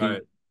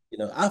 Right.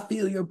 I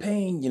feel your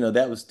pain.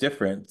 That was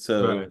different. Right.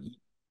 So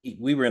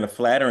we were in a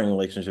flattering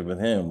relationship with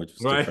him, which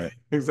was Right. different.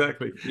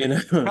 Exactly. You know,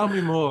 Tell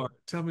me more.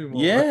 Tell me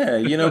more.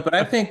 yeah, but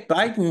I think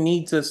Biden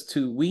needs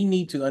we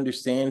need to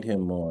understand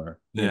him more,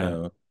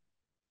 Yeah.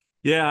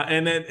 Yeah,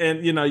 and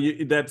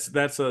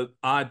that's a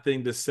odd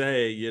thing to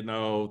say,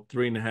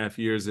 3.5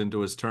 years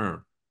into his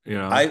term, you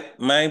know.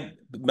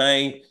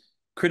 My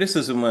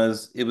criticism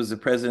was it was a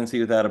presidency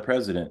without a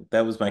president.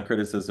 That was my Yeah.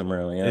 criticism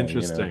early on.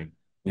 Interesting.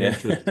 Yeah.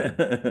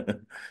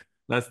 Interesting.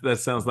 That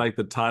sounds like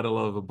the title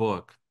of a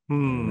book.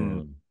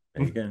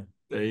 There you go.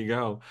 There you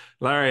go.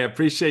 Larry, I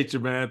appreciate you,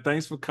 man.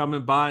 Thanks for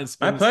coming by and My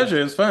spending some.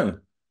 pleasure. It's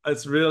fun.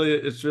 It's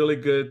really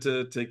good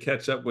to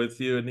catch up with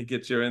you and to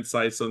get your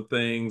insights on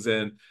things.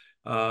 And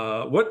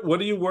what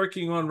are you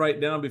working on right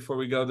now before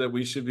we go that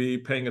we should be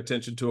paying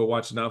attention to or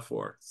watching out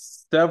for?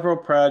 Several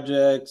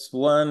projects.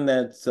 One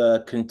that's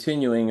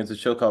continuing is a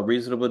show called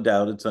Reasonable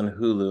Doubt. It's on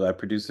Hulu. I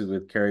produce it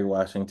with Kerry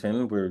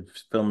Washington. We're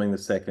filming the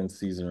second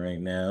season right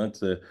now.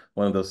 It's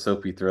one of those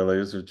soapy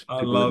thrillers, which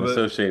I people love wouldn't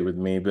it. associate with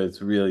me, but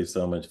it's really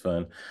so much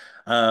fun.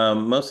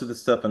 Most of the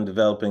stuff I'm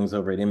developing is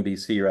over at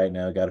NBC right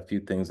now. Got a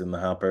few things in the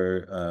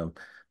hopper.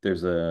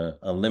 There's a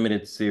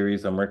limited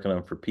series I'm working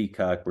on for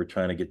Peacock. We're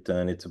trying to get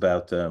done. It's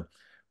about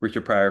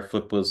Richard Pryor,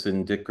 Flip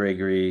Wilson, Dick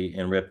Gregory,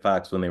 and Red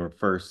Fox when they were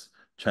first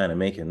trying to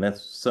make it. And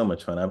that's so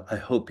much fun. I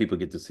hope people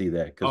get to see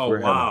that because Oh,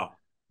 wow.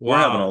 we're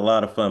having a Wow.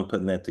 lot of fun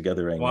putting that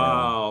together right now.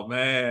 Wow,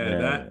 man. Yeah.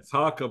 That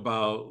talk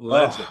about Oh,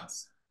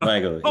 legends.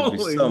 Michael, it'd be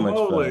Holy so much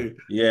fun. moly.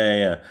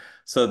 Yeah.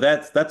 So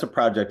that's a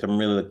project I'm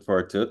really looking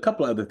forward to. A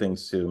couple other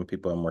things too, and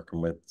people I'm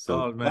working with.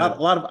 So Oh, a man.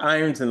 lot of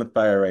irons in the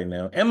fire right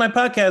now. And my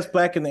podcast,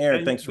 Black in the Air.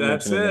 And Thanks for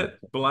that's mentioning that.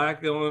 it.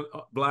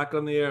 Black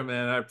on the air,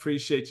 man. I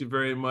appreciate you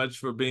very much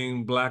for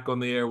being black on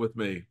the air with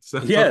me.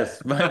 So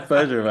Yes, my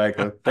pleasure,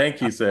 Michael.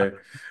 Thank you, sir.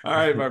 all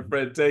right, my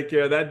friend. Take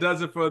care. That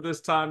does it for this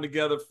time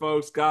together,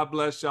 folks. God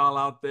bless y'all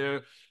out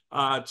there.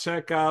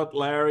 Check out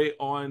Larry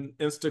on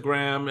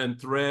Instagram and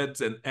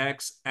Threads and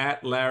X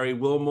at Larry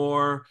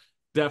Wilmore.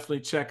 Definitely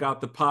check out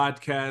the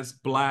podcast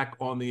Black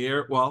on the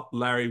Air. Well,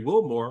 Larry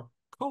Wilmore,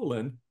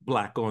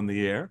 Black on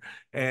the Air.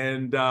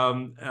 And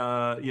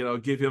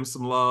give him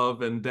some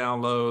love and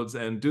downloads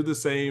and do the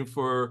same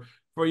for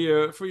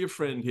your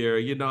friend here.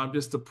 I'm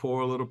just a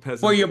poor little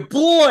peasant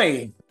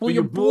boy. For For your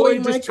your boy, boy,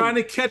 just Michael. trying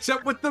to catch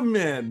up with the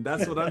men.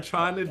 That's what I'm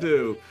trying to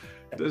do.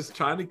 Just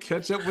trying to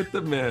catch up with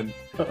the men.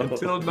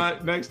 Until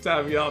next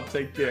time, y'all,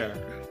 take care.